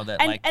don't know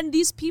that, and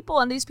these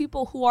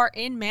people who are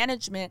in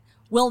management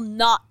will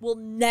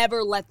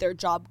never let their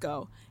job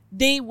go.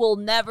 They will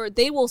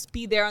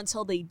be there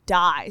until they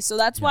die. So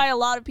that's why a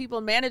lot of people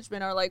in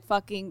management are like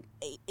fucking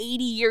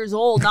 80 years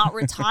old, not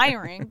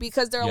retiring,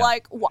 because they're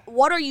like,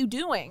 what are you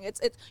doing? It's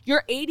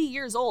you're 80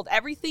 years old.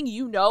 Everything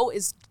you know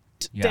is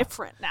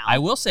different now. I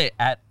will say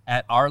at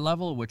our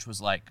level, which was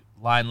like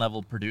line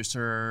level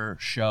producer,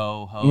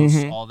 show,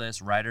 host, all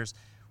this, writers,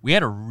 we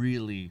had a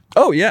really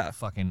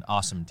fucking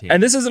awesome team.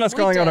 And this isn't us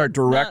calling out our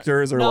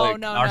directors or our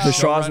the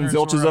Shaws and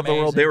Zilches of the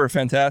world. They were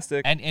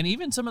fantastic. And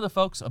even some of the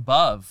folks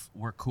above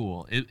were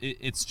cool.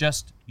 It's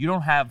just, you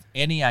don't have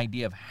any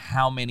idea of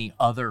how many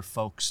other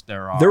folks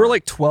there are. There were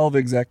like 12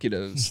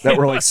 executives that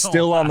were like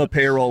still on the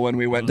payroll when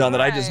we went down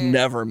that I just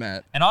never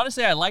met. And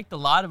honestly, I liked a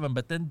lot of them,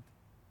 but then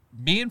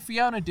me and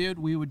Fiona, dude,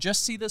 we would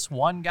just see this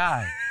one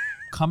guy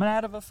coming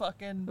out of a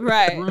fucking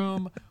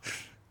room.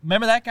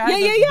 Remember that guy?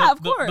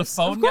 Of course. The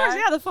phone guy?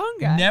 Yeah, the phone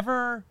guy.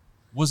 Never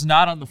was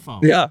not on the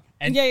phone. Yeah.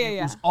 And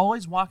was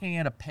always walking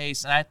at a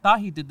pace. And I thought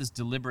he did this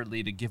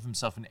deliberately to give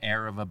himself an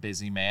air of a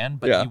busy man.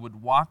 But he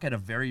would walk at a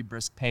very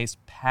brisk pace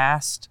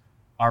past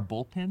our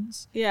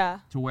bullpens. Yeah.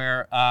 To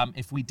where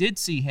if we did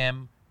see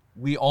him,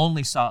 we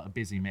only saw a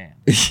busy man.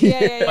 But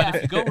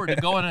if you were to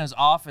go in his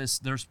office,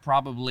 there's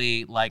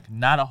probably like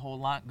not a whole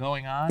lot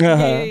going on.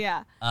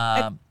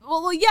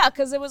 Well, yeah,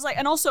 because it was like,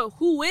 and also,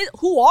 who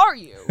are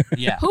you?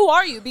 Yeah. Who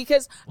are you?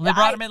 Because they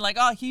brought him in like,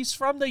 oh, he's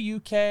from the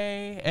UK.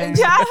 And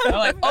I'm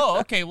like, oh,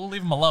 okay, we'll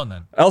leave him alone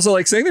then. Also,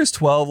 like saying there's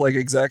 12 like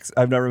execs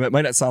I've never met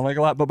might not sound like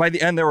a lot, but by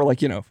the end there were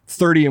like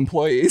 30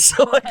 employees.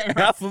 So like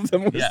half of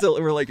them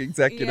were like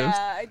executives.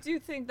 Yeah, I do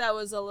think that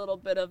was a little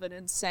bit of an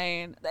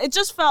insane. It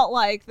just felt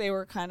like they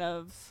were kind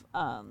of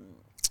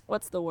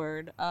what's the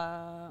word?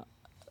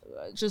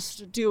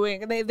 Just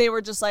doing, they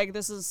were just like,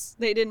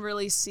 they didn't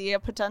really see a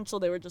potential.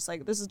 They were just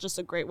like, this is just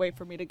a great way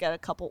for me to get a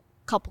couple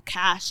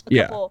cash,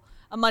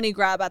 a money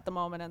grab at the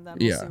moment, and then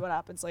we'll see what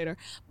happens later.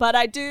 But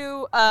I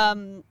do,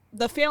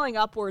 the failing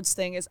upwards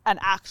thing is an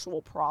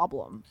actual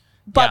problem.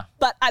 But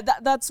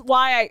that's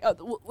why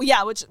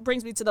which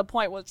brings me to the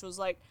point, which was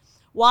like,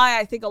 why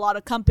I think a lot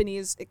of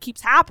companies, it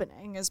keeps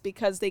happening is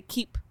because they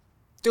keep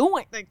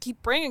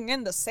bringing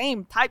in the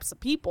same types of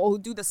people who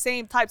do the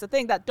same types of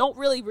thing that don't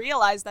really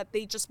realize that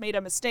they just made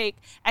a mistake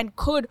and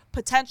could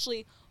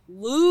potentially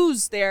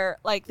lose their,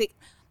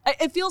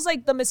 it feels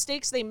like the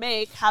mistakes they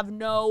make have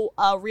no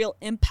real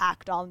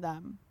impact on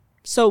them.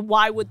 So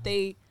why would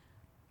they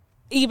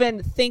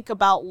even think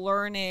about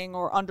learning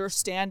or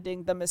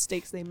understanding the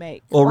mistakes they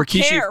make or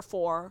care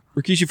for?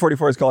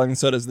 Rikishi44 is calling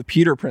this out as the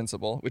Peter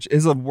principle, which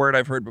is a word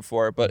I've heard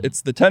before, but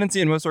it's the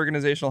tendency in most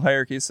organizational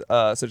hierarchies,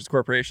 such as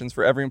corporations,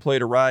 for every employee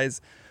to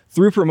rise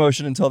through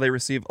promotion until they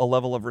receive a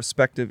level of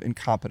respective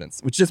incompetence,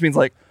 which just means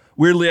like,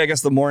 weirdly, I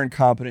guess the more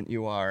incompetent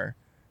you are,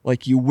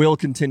 like you will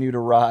continue to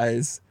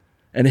rise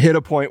and hit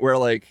a point where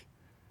like,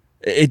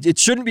 it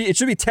should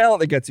be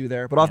talent that gets you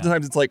there, but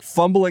oftentimes it's like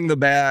fumbling the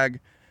bag.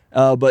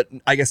 But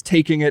I guess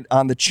taking it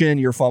on the chin,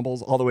 your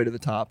fumbles all the way to the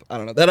top. I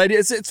don't know. That idea,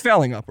 it's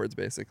failing upwards,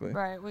 basically.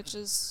 Right, which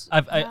is...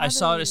 I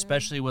saw it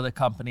especially with a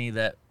company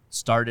that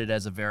started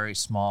as a very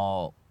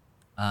small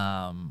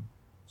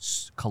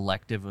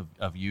collective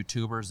of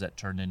YouTubers that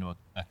turned into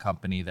a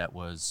company that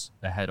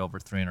had over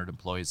 300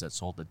 employees that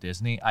sold to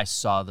Disney. I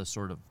saw the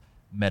sort of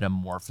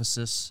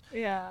metamorphosis.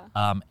 Yeah.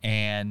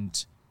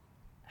 And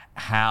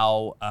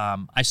how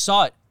I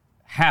saw it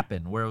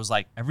happen where it was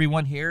like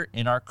everyone here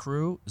in our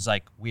crew is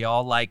like we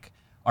all like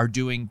are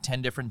doing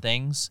 10 different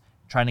things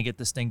trying to get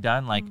this thing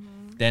done, like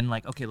then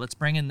like, okay, let's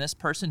bring in this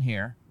person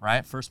here,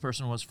 right? First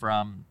person was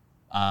from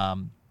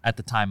at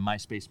the time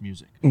MySpace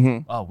Music.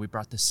 Oh, we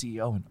brought the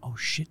CEO and oh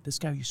shit, this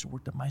guy used to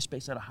work at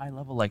MySpace at a high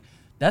level, like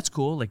that's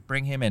cool, like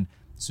bring him in.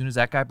 As soon as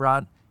that guy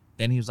brought,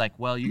 then he was like,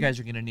 well, you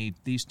guys are gonna need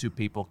these two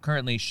people.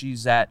 Currently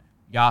she's at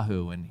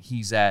Yahoo and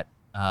he's at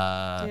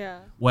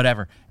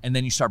whatever, and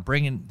then you start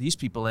bringing these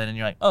people in and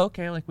you're like, oh,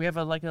 okay, like we have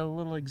a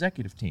little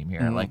executive team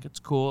here, like it's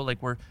cool,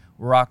 like we're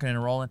rocking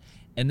and rolling.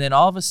 And then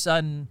all of a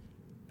sudden,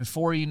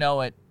 before you know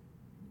it,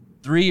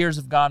 3 years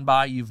have gone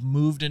by, you've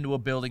moved into a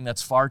building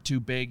that's far too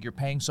big, you're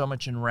paying so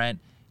much in rent,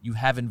 you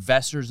have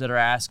investors that are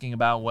asking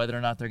about whether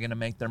or not they're going to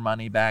make their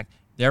money back,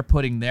 they're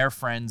putting their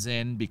friends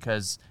in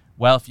because,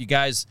 well, if you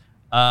guys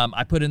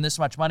I put in this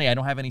much money, I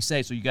don't have any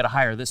say, so you got to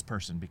hire this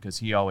person because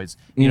he always,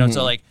 you know,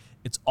 so like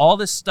it's all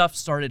this stuff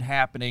started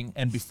happening,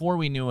 and before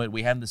we knew it,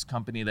 we had this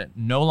company that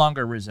no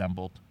longer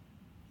resembled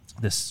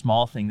this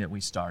small thing that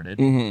we started.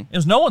 Mm-hmm. It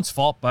was no one's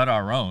fault but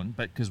our own,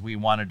 but because we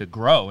wanted to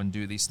grow and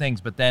do these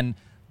things. But then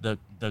the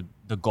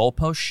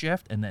goalposts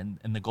shift, and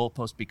the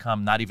goalposts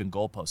become not even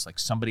goalposts, like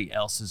somebody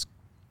else's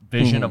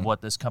vision of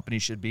what this company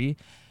should be.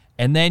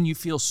 And then you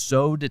feel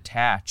so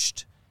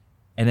detached,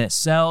 and it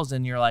sells,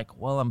 and you're like,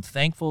 well, I'm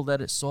thankful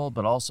that it sold,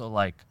 but also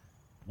like,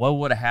 what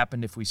would have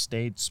happened if we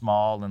stayed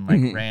small and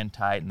like ran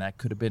tight, and that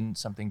could have been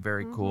something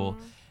very cool.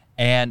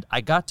 And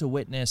I got to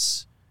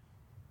witness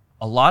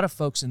a lot of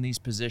folks in these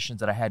positions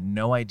that I had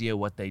no idea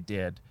what they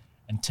did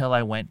until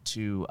I went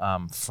to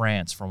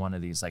France for one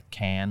of these like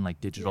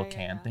digital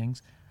can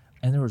things.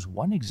 And there was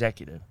one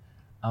executive.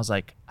 I was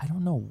like, I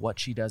don't know what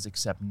she does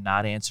except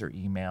not answer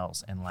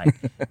emails. And like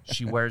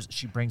she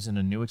brings in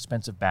a new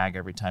expensive bag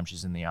every time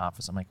she's in the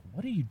office. I'm like,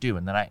 what do you do?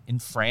 And then in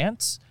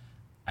France,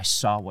 I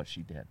saw what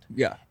she did.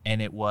 Yeah.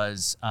 And it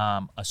was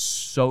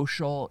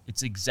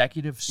it's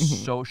executive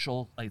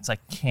social, it's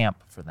like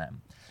camp for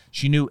them.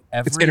 She knew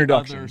every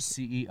other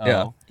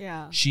CEO.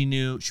 Yeah. She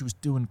was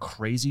doing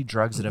crazy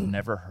drugs that I've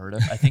never heard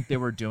of. I think they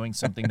were doing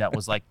something that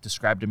was like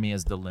described to me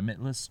as the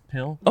limitless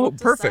pill. Oh,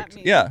 perfect.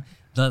 Yeah.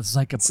 That's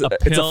like a pill.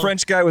 It's a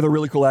French guy with a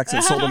really cool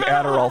accent sold him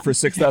Adderall for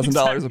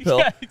 $6,000 a pill.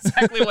 Yeah,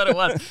 exactly what it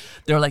was.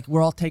 They're like,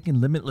 we're all taking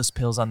limitless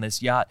pills on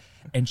this yacht.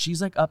 And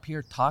she's like up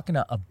here talking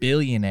to a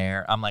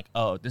billionaire. I'm like,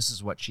 oh, this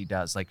is what she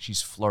does. Like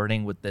she's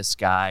flirting with this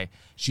guy.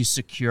 She's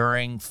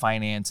securing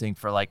financing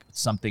for like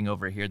something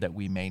over here that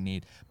we may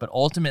need. But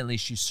ultimately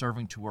she's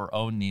serving to her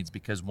own needs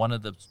because one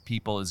of the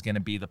people is going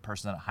to be the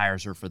person that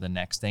hires her for the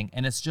next thing.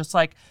 And it's just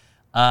like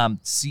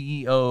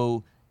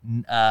CEO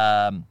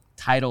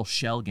title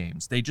shell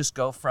games. They just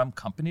go from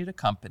company to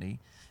company.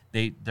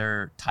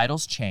 Their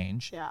titles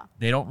change. Yeah.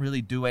 They don't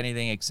really do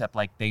anything except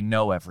like they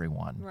know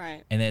everyone.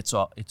 Right. And it's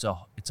a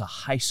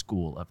high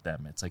school of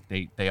them. It's like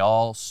they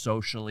all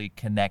socially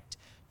connect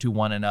to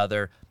one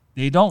another.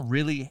 They know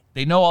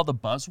all the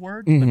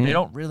buzzwords, but they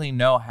don't really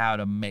know how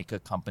to make a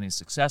company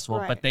successful.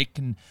 Right.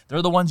 But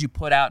they're the ones you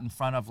put out in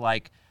front of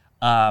like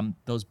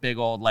those big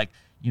old like,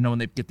 when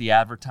they get the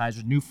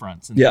advertisers, new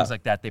fronts and things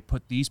like that, they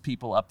put these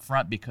people up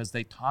front because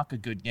they talk a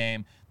good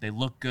game. They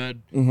look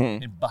good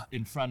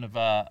in front of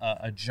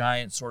a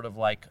giant sort of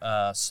like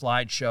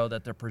slideshow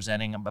that they're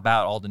presenting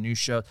about all the new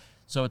shows.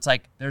 So it's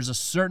like there's a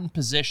certain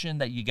position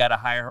that you got to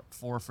hire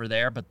for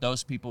there, but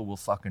those people will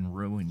fucking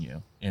ruin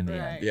you in the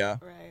end. Yeah.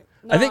 Right.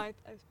 No, I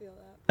feel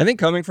that. I think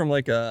coming from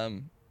like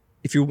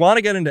if you want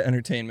to get into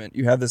entertainment,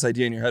 you have this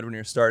idea in your head when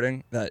you're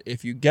starting that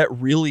if you get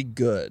really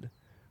good,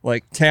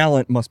 like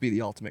talent must be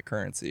the ultimate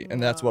currency, and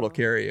that's what'll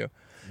carry you.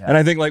 Yeah. And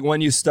I think like when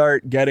you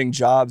start getting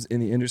jobs in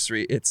the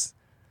industry, it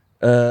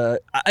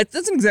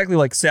doesn't exactly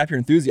like sap your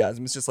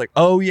enthusiasm. It's just like,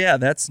 oh yeah,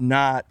 it's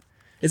not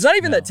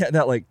even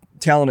that like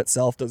talent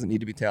itself doesn't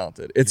need to be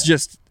talented. It's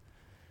just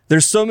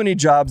there's so many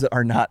jobs that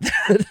are not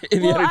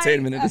in the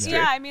entertainment industry.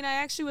 Yeah, I mean,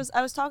 I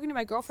was talking to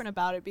my girlfriend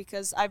about it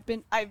because I've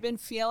been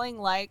feeling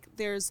like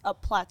there's a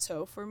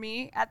plateau for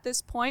me at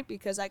this point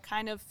because I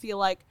kind of feel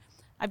like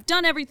I've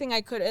done everything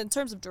I could in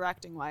terms of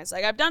directing wise.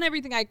 Like I've done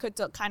everything I could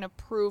to kind of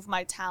prove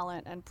my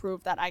talent and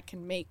prove that I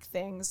can make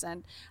things.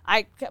 And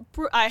I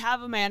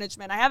have a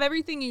management. I have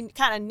everything you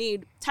kind of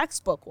need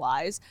textbook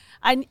wise.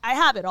 I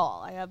have it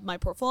all. I have my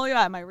portfolio.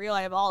 I have my reel.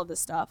 I have all of this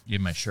stuff. You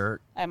have my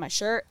shirt. I have my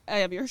shirt. I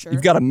have your shirt.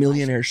 You've got a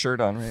millionaire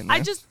shirt on right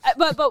now.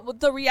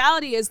 But the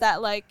reality is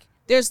that like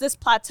there's this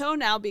plateau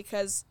now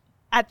because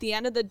at the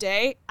end of the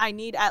day, I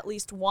need at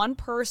least one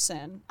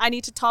person. I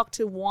need to talk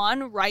to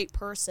one right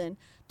person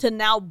to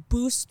now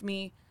boost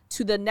me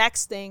to the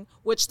next thing,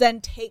 which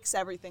then takes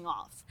everything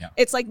off. Yeah.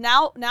 It's like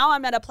now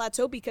I'm at a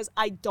plateau because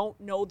I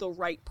don't know the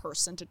right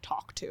person to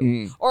talk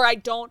to, or I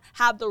don't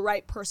have the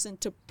right person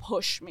to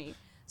push me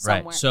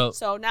somewhere. Right.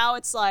 So now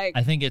it's like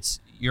I think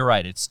you're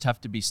right. It's tough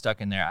to be stuck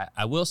in there.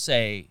 I will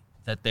say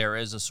that there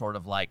is a sort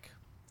of like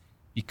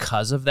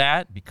because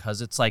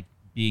it's like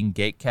being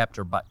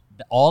gatekept but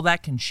all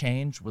that can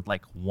change with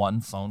like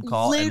one phone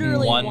call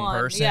literally and one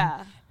person,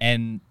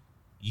 and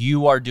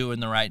you are doing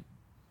the right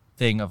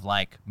thing of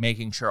like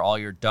making sure all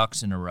your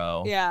ducks in a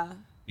row. Yeah.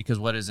 Because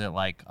what is it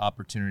like?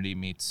 Opportunity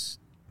meets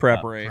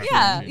preparation.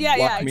 Yeah,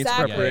 Luck meets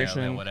exactly.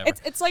 preparation. Whatever.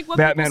 It's like what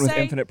Batman people with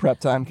say, infinite prep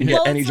time can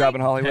get any job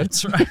in Hollywood.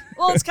 That's right.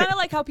 Well, it's kind of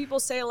like how people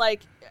say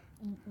like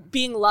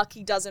being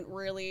lucky doesn't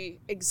really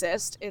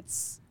exist.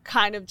 It's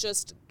kind of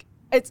just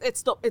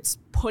it's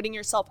putting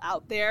yourself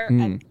out there,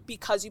 and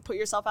because you put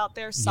yourself out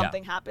there,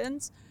 something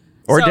happens.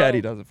 Or daddy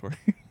does it for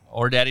you.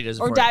 Or daddy does it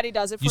for you. Or daddy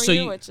does it for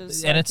you, which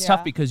is and it's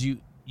tough because you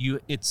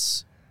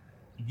it's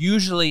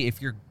usually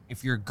if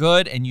you're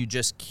good and you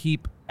just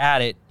keep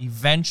at it,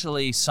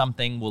 eventually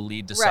something will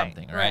lead to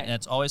something, right? And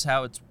that's always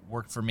how it's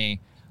worked for me.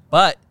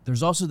 But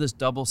there's also this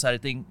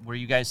double-sided thing where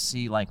you guys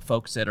see like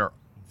folks that are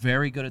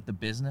very good at the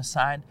business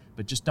side,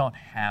 but just don't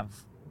have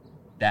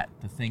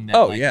the thing that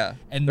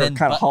and they're then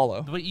kind of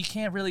hollow. But you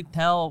can't really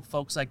tell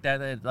folks like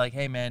that like,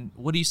 hey man,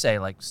 what do you say?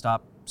 Like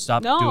stop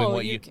doing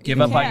what you give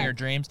up on your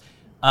dreams.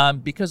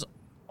 Because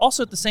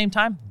also at the same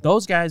time,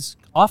 those guys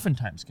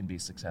oftentimes can be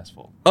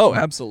successful. Oh,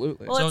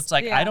 absolutely. Well, so it's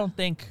like I don't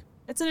think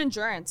It's an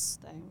endurance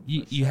thing.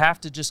 You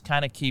have to just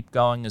kind of keep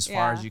going as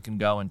far as you can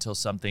go until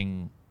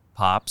something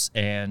pops.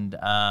 And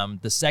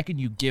the second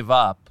you give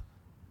up,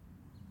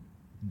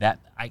 that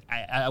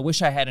I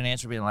wish I had an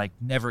answer being like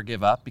never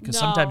give up, because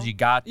sometimes you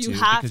got to,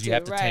 because you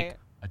have to take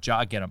a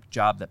job, get a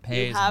job that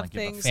pays, and like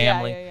give a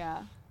family.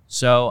 Yeah.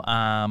 So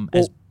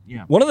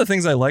one of the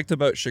things I liked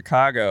about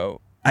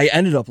Chicago, I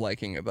ended up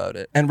liking about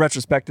it, and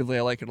retrospectively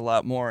I like it a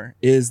lot more,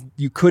 is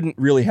you couldn't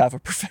really have a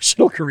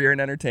professional career in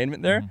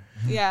entertainment there.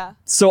 Yeah.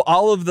 So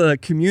all of the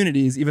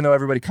communities, even though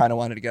everybody kind of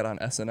wanted to get on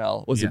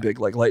SNL, was a big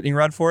like lightning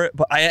rod for it.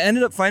 But I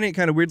ended up finding it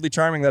kind of weirdly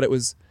charming that it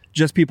was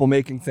just people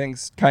making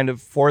things kind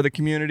of for the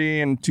community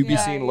and to be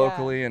seen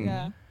locally.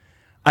 And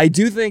I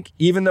do think,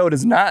 even though it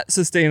is not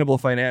sustainable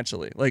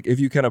financially, like if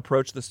you can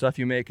approach the stuff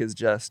you make as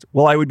just,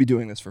 well, I would be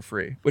doing this for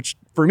free, which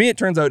for me, it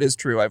turns out is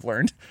true. I've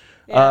learned.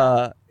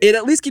 It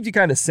at least keeps you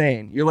kind of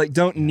sane. You're like, you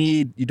don't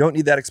need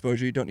that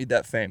exposure. You don't need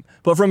that fame.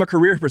 But from a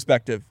career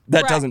perspective,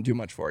 that doesn't do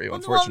much for you,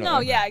 unfortunately. Well, no,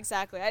 yeah,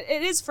 exactly.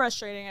 It is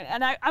frustrating.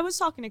 And I was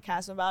talking to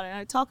Cass about it, and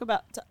I talk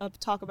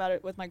about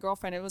it with my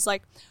girlfriend. It was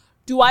like,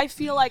 do I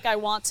feel like I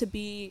want to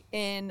be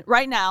in,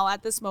 right now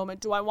at this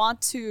moment, do I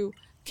want to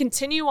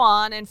continue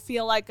on and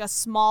feel like a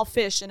small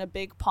fish in a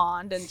big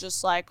pond and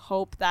just like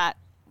hope that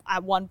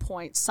at one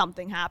point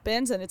something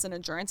happens and it's an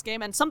endurance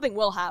game and something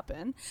will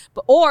happen,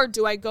 or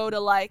do I go to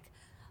like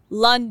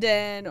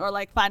London or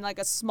like find like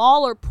a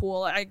smaller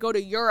pool? I go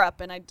to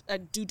Europe and I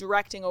do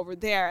directing over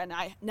there, and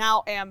I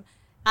now am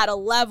at a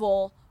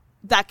level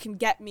that can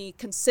get me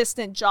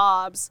consistent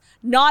jobs,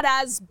 not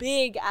as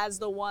big as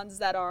the ones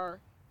that are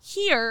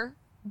here,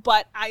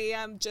 but I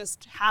am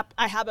just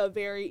I have a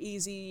very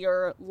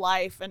easier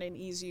life and an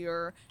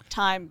easier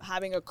time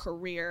having a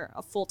career,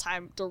 a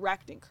full-time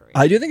directing career.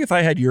 I do think if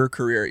I had your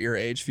career at your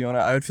age, Fiona,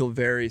 I would feel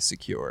very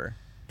secure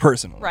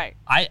personally. Right.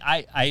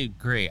 I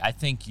agree. I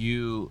think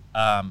you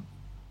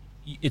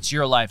it's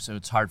your life, so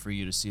it's hard for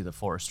you to see the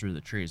forest through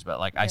the trees, but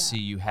like I see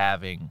you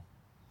having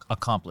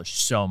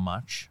accomplished so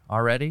much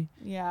already.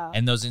 Yeah.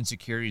 And those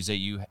insecurities that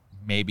you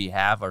maybe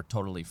have are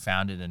totally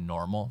founded and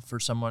normal for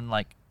someone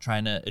like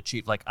trying to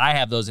achieve. Like I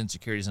have those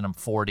insecurities, and I'm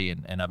 40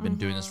 and I've been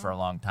doing this for a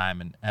long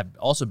time and have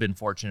also been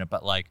fortunate,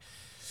 but like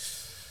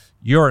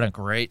you're in a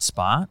great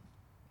spot.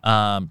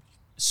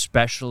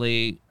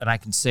 Especially, and I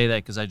can say that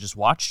because I just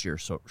watched your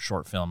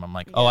short film. I'm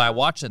like, I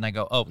watched it and I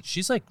go, oh,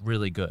 she's like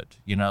really good.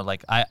 You know,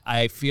 like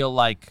I feel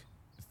like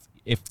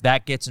if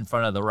that gets in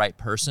front of the right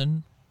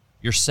person,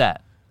 you're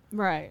set.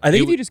 Right. I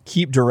think if you just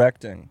keep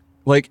directing,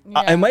 like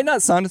it might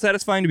not sound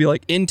satisfying to be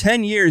like, in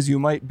 10 years, you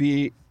might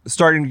be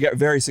starting to get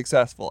very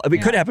successful. I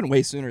mean, it could happen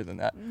way sooner than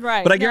that.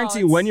 Right. But I guarantee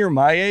you, when you're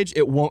my age,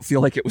 it won't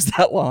feel like it was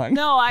that long.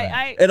 No,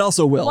 it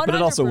also will, 100%. But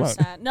it also won't.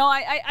 No,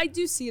 I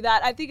do see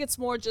that. I think it's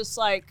more just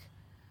like,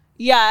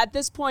 at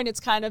this point, it's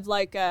kind of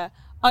like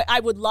I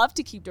would love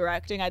to keep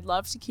directing. I'd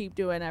love to keep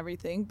doing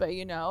everything. But,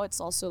 you know,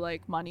 it's also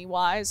like money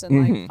wise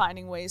and like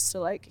finding ways to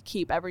like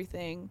keep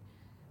everything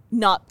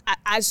not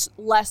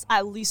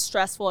at least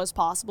stressful as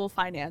possible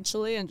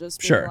financially, and just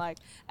being like,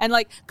 and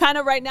like kind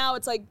of right now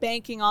it's like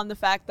banking on the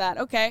fact that,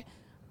 okay,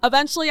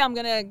 eventually I'm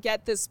going to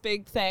get this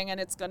big thing and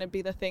it's going to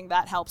be the thing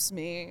that helps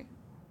me,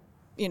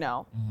 you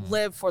know,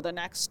 live for the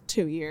next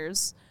 2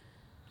 years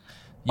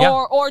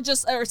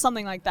or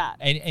something like that.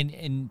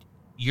 And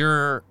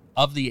you're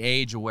of the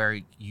age where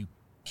you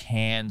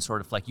can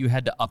sort of like, you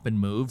had to up and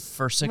move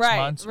for 6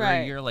 months or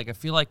a year. Like, I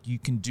feel like you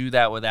can do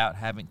that without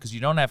having, because you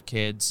don't have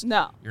kids.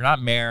 No. You're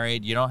not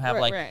married. You don't have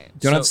You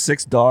don't have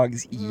 6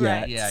 dogs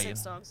yet. Right. Yeah.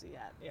 6 dogs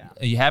yet. Yeah.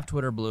 You have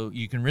Twitter Blue.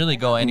 You can really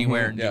go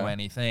anywhere and do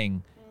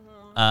anything.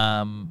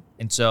 And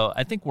so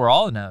I think we're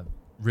all in a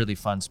really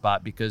fun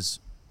spot because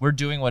we're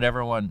doing what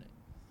everyone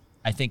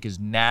I think is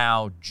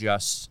now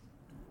just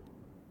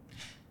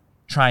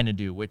trying to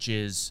do, which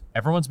is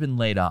everyone's been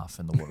laid off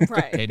in the world.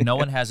 Okay, no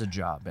one has a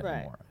job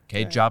anymore.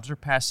 Okay, jobs are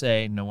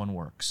passe. No one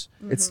works.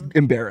 It's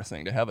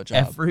embarrassing to have a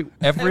job.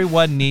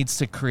 Everyone needs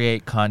to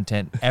create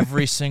content.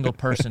 Every single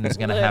person is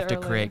going to have to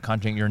create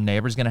content. Your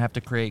neighbor's going to have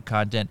to create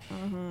content,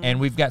 and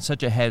we've got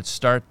such a head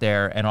start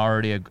there, and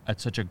already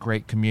such a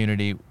great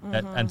community.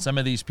 And some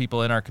of these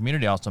people in our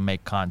community also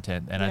make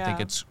content, and I think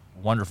it's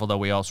wonderful that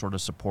we all sort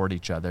of support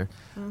each other.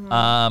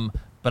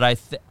 But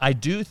I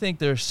do think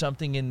there's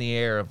something in the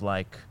air of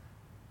like,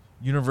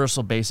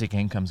 universal basic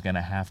income is going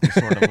to have to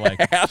sort of like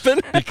happen,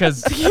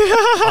 because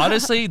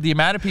honestly, the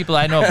amount of people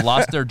I know have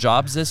lost their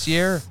jobs this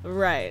year,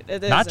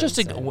 it is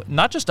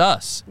not just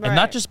us, and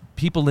not just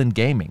people in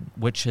gaming,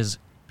 which is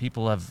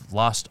people have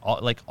lost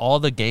all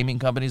the gaming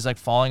companies like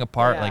falling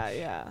apart.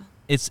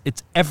 It's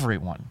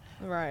everyone,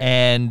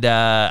 and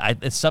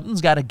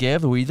something's got to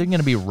give. We're either going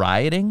to be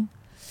rioting,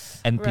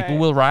 and people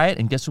will riot,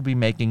 and guess who'll be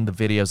making the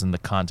videos and the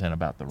content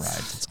about the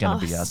riots? It's going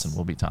to be us, and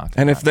we'll be talking.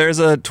 And if there's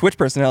a Twitch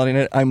personality in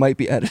it, I might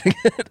be editing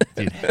it.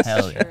 Dude,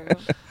 hell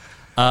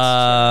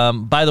yeah.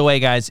 By the way,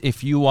 guys,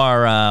 if you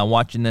are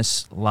watching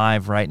this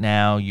live right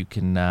now, you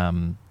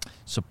can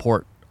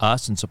support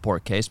us and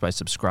support Case by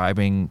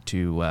subscribing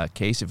to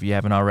Case if you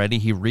haven't already.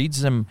 He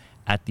reads them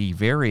at the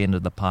very end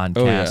of the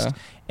podcast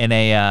in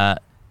a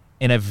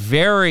in a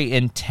very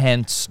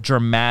intense,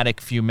 dramatic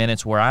few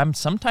minutes where I'm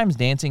sometimes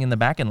dancing in the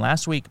back. And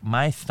last week,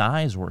 my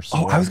thighs were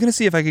sore. Oh, I was going to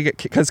see if I could get,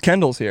 because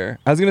Kendall's here.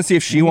 I was going to see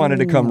if she wanted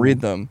to come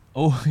read them.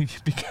 Oh,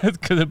 because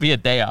could it be a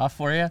day off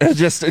for you?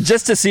 Just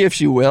to see if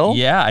she will.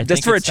 Yeah, I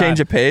just think for a change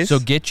time. Of pace. So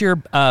get your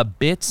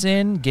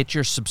get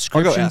your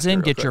subscriptions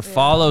in, get your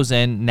follows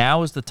in.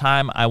 Now is the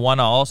time. I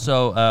want to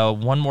also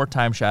one more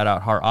time shout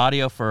out Heart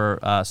Audio for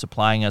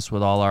supplying us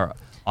with all our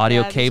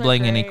audio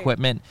cabling and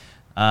equipment.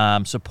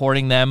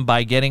 Supporting them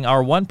by getting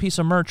our one piece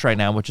of merch right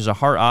now, which is a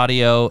Heart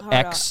Audio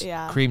X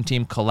Cream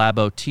Team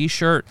Collabo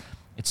t-shirt.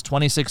 It's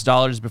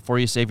 $26 before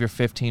you save your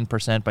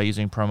 15% by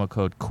using promo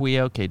code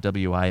KWIO,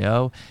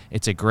 KWIO.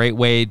 It's a great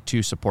way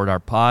to support our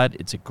pod.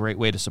 It's a great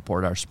way to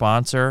support our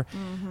sponsor.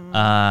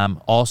 Mm-hmm.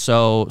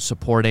 Also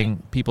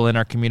supporting people in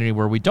our community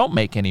where we don't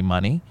make any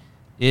money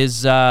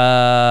is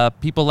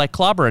people like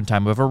Clobber in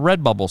Time. We have a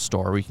Redbubble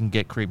store where you can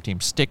get Cream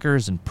Team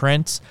stickers and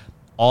prints.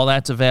 All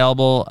that's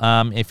available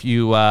if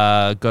you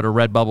go to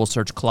Redbubble,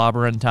 search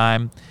Clobber in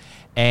Time.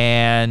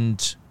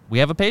 And we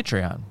have a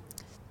Patreon.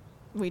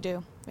 We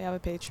do. We have a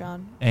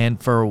Patreon.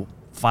 And for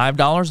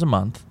 $5 a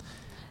month,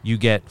 you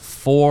get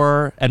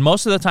 4. And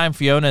most of the time,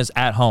 Fiona is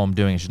at home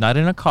doing it. She's not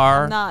in a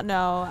car.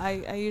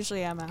 I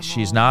usually am at home.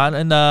 She's not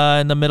in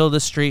the middle of the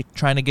street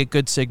trying to get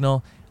good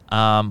signal.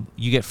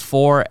 You get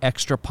 4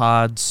 extra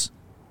pods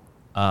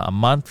a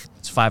month.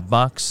 It's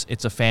 $5.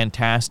 It's a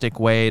fantastic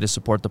way to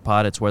support the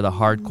pod. It's where the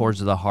hardcores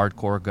of the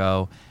hardcore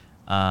go.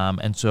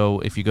 And so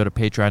if you go to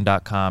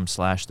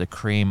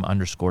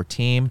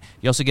patreon.com/thecream_team,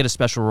 you also get a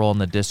special role in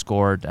the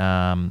Discord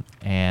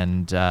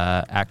and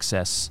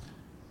access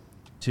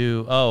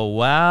to, oh,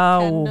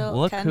 wow,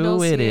 look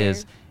Kendall's who it here.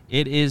 is.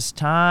 It is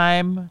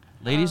time,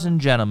 ladies and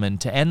gentlemen,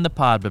 to end the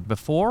pod. But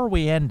before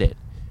we end it,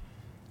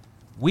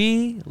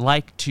 we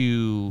like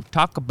to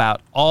talk about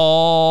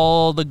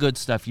all the good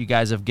stuff you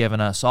guys have given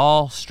us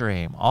all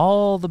stream,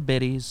 all the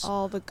biddies,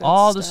 all the good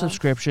all stuff. the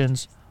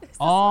subscriptions,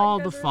 all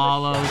the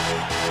follows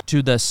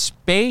to the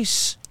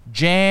Space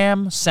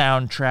Jam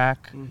soundtrack.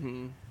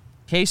 Mm-hmm.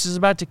 Case is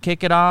about to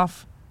kick it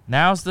off.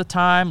 Now's the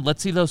time.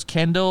 Let's see those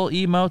Kendall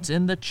emotes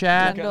in the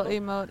chat. Kendall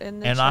emote in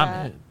the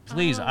chat.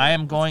 And I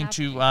am going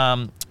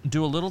to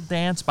do a little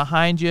dance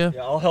behind you.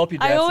 Yeah, I'll help you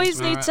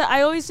dance.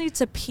 I always need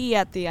to pee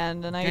at the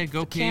end, and I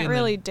can't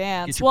really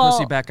dance. Get your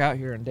pussy back out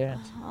here and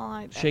dance.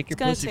 Shake your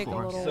pussy take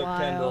for a us. little So while.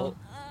 Kendall,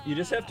 you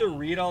just have to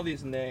read all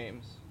these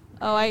names.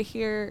 Oh, I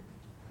hear.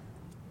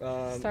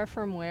 Start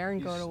from where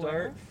and go to where?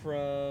 Start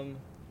from.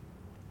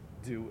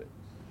 Do it.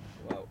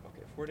 Wow.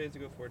 Okay. 4 days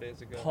ago. 4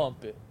 days ago.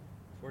 Pump it.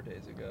 4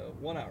 days ago.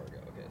 1 hour ago.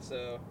 Okay.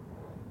 So,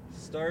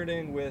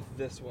 starting with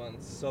this one,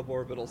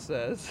 Suborbital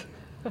says.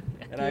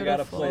 And I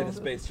gotta play the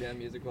Space Jam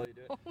music while you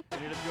do it.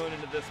 And you're just going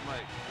into this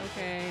mic.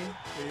 Okay.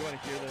 So you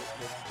want to hear this?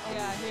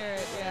 Yeah, I hear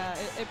it.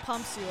 Yeah, it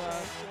pumps you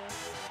up.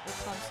 It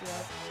pumps you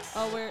up.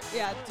 Oh,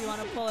 do you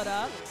want to pull it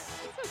up? It's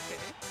okay.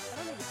 I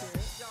don't need to hear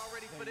it.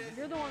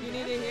 You're the one. You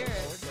need to hear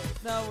it.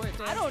 No,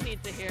 I don't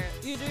need to hear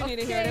it. You do need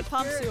to hear it. It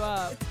pumps you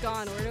up. It's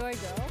gone. Where do I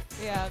go?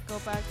 Yeah, go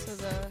back to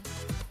the. There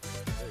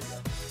you go.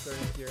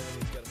 Starting here, and then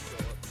he's gotta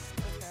scroll up.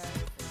 Okay.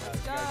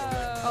 Let's go.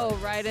 Oh,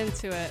 right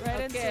into it.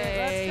 Right into it.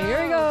 Okay, Let's go.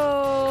 here we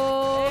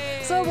go.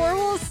 Hey. So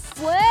Werewolf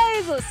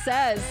Slays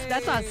says. Hey.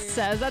 That's not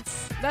says. That's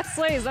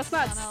slays. That's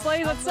not No,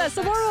 slays. That says.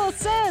 So Werewolf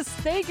says.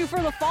 Thank you for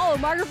the follow.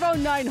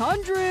 Microphone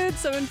 900,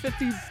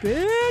 750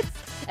 bits.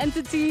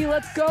 Entity,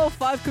 let's go.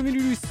 5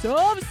 community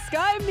subs.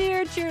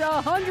 Skymere cheered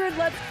 100.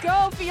 Let's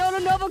go. Fiona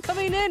Nova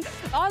coming in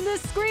on the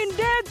screen,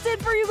 dancing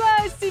for you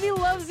guys. CD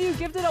loves you.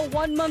 Gifted a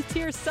 1-month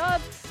tier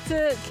sub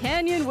to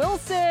Canyon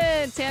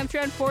Wilson.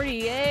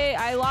 Tamtran48.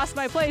 I lost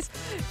my place.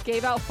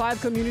 Gave out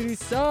 5 community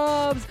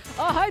subs.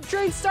 A hype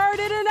train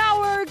started an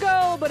hour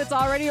ago, but it's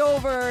already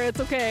over. It's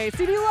okay.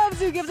 CD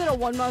loves you. Gifted a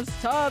 1-month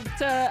sub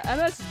to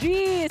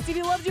MSG.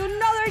 CD loves you.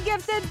 Another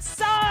gifted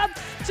sub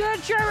to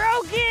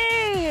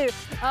Cherokee.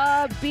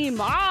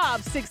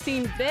 B-Mob,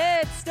 16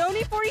 bits.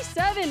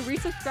 Stony47,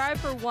 resubscribed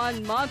for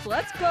 1 month.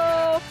 Let's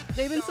go.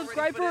 They've been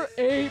subscribed for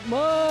 8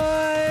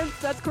 months.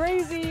 That's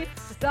crazy.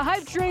 The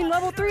Hype Train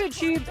level 3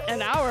 achieved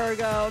an hour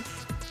ago.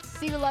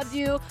 Steve loves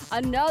you.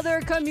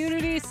 Another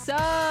community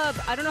sub.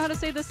 I don't know how to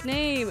say this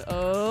name.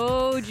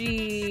 OG.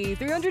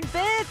 300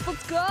 bits.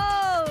 Let's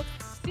go.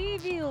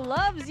 Stevie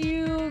loves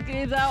you.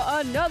 Gives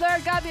out another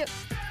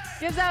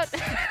gives out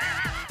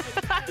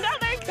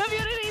another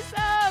community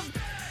sub.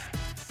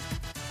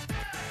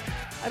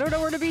 I don't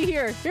know where to be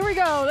here. Here we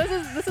go.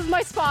 This is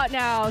my spot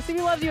now.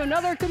 CV loves you.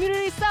 Another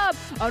community sub.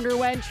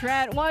 Underwent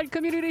Trent. 1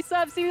 community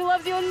sub. CV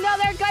loves you.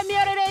 Another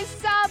community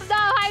sub. The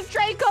Hype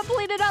Train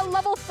completed at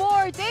level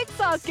 4. Dink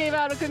Sauce gave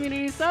out a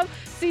community sub.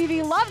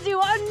 CV loves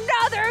you.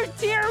 Another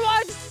tier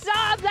 1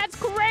 sub. That's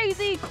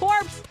crazy.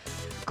 Corpse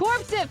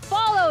it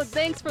followed.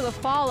 Thanks for the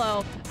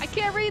follow. I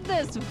can't read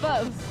this,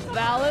 but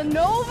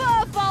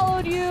Valanova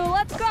followed you.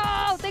 Let's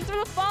go. Thanks for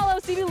the follow.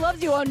 CV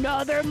loves you.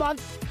 Another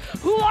month.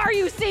 Who are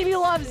you? CV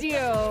loves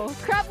you.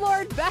 Crap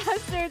Lord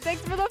Bastard.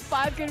 Thanks for the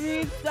 5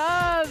 community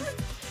subs.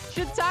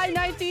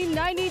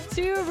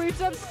 Shatai1992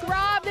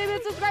 resubscribed. They've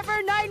been subscribed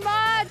for 9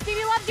 months.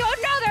 CV loves you.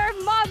 Another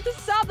month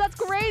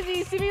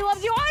crazy. CB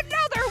loves you.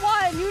 Another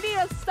one. You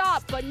need to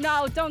stop. But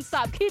no, don't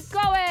stop. Keep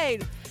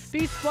going.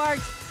 B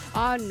Sparks.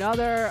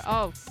 Another,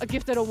 a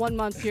gifted a 1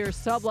 month tier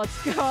sub.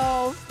 Let's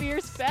go.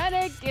 Fierce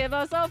Panic, give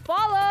us a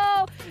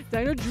follow.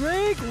 Dino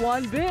Drake,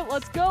 1 bit.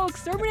 Let's go.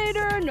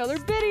 Exterminator, another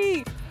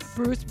bitty.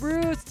 Bruce,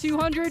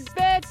 200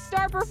 bits.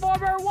 Star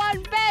Performer, 1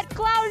 bit.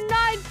 Cloud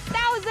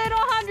 9,000,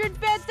 100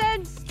 bits.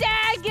 And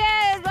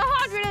Daggett,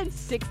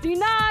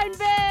 169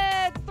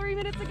 bits. 3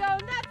 minutes ago.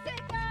 That's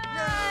it,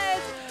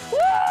 guys. Woo!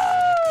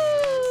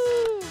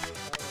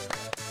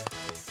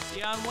 See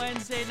you on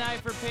Wednesday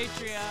night for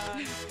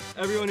Patreon.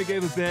 Everyone who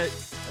gave a bit,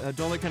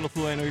 don't let Kendall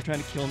fool. I know you're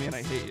trying to kill me and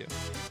I hate you.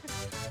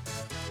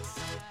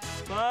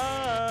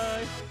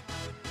 Bye.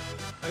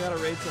 I gotta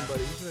raid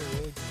somebody. Who should I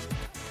raid?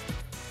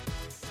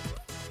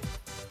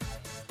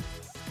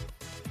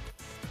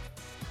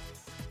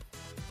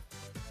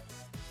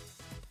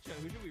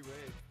 Who should we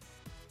raid?